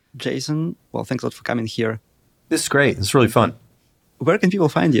 Jason, well, thanks a lot for coming here. This is great. It's really fun. Where can people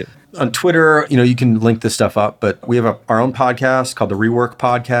find you? On Twitter, you can link this stuff up, but we have our own podcast called the Rework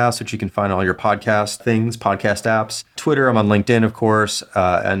Podcast, which you can find all your podcast apps. Twitter, I'm on LinkedIn, of course,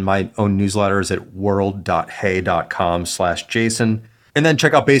 and my own newsletter is at world.hey.com/Jason. And then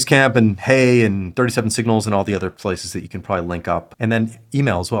check out Basecamp and Hey and 37 Signals and all the other places that you can probably link up. And then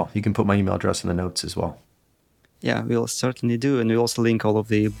email as well. You can put my email address in the notes as well. Yeah, we'll certainly do. And we'll also link all of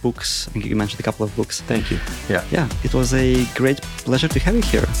the books. I think you mentioned a couple of books. Thank you. Yeah. Yeah, it was a great pleasure to have you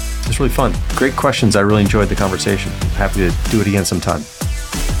here. It was really fun. Great questions. I really enjoyed the conversation. Happy to do it again sometime.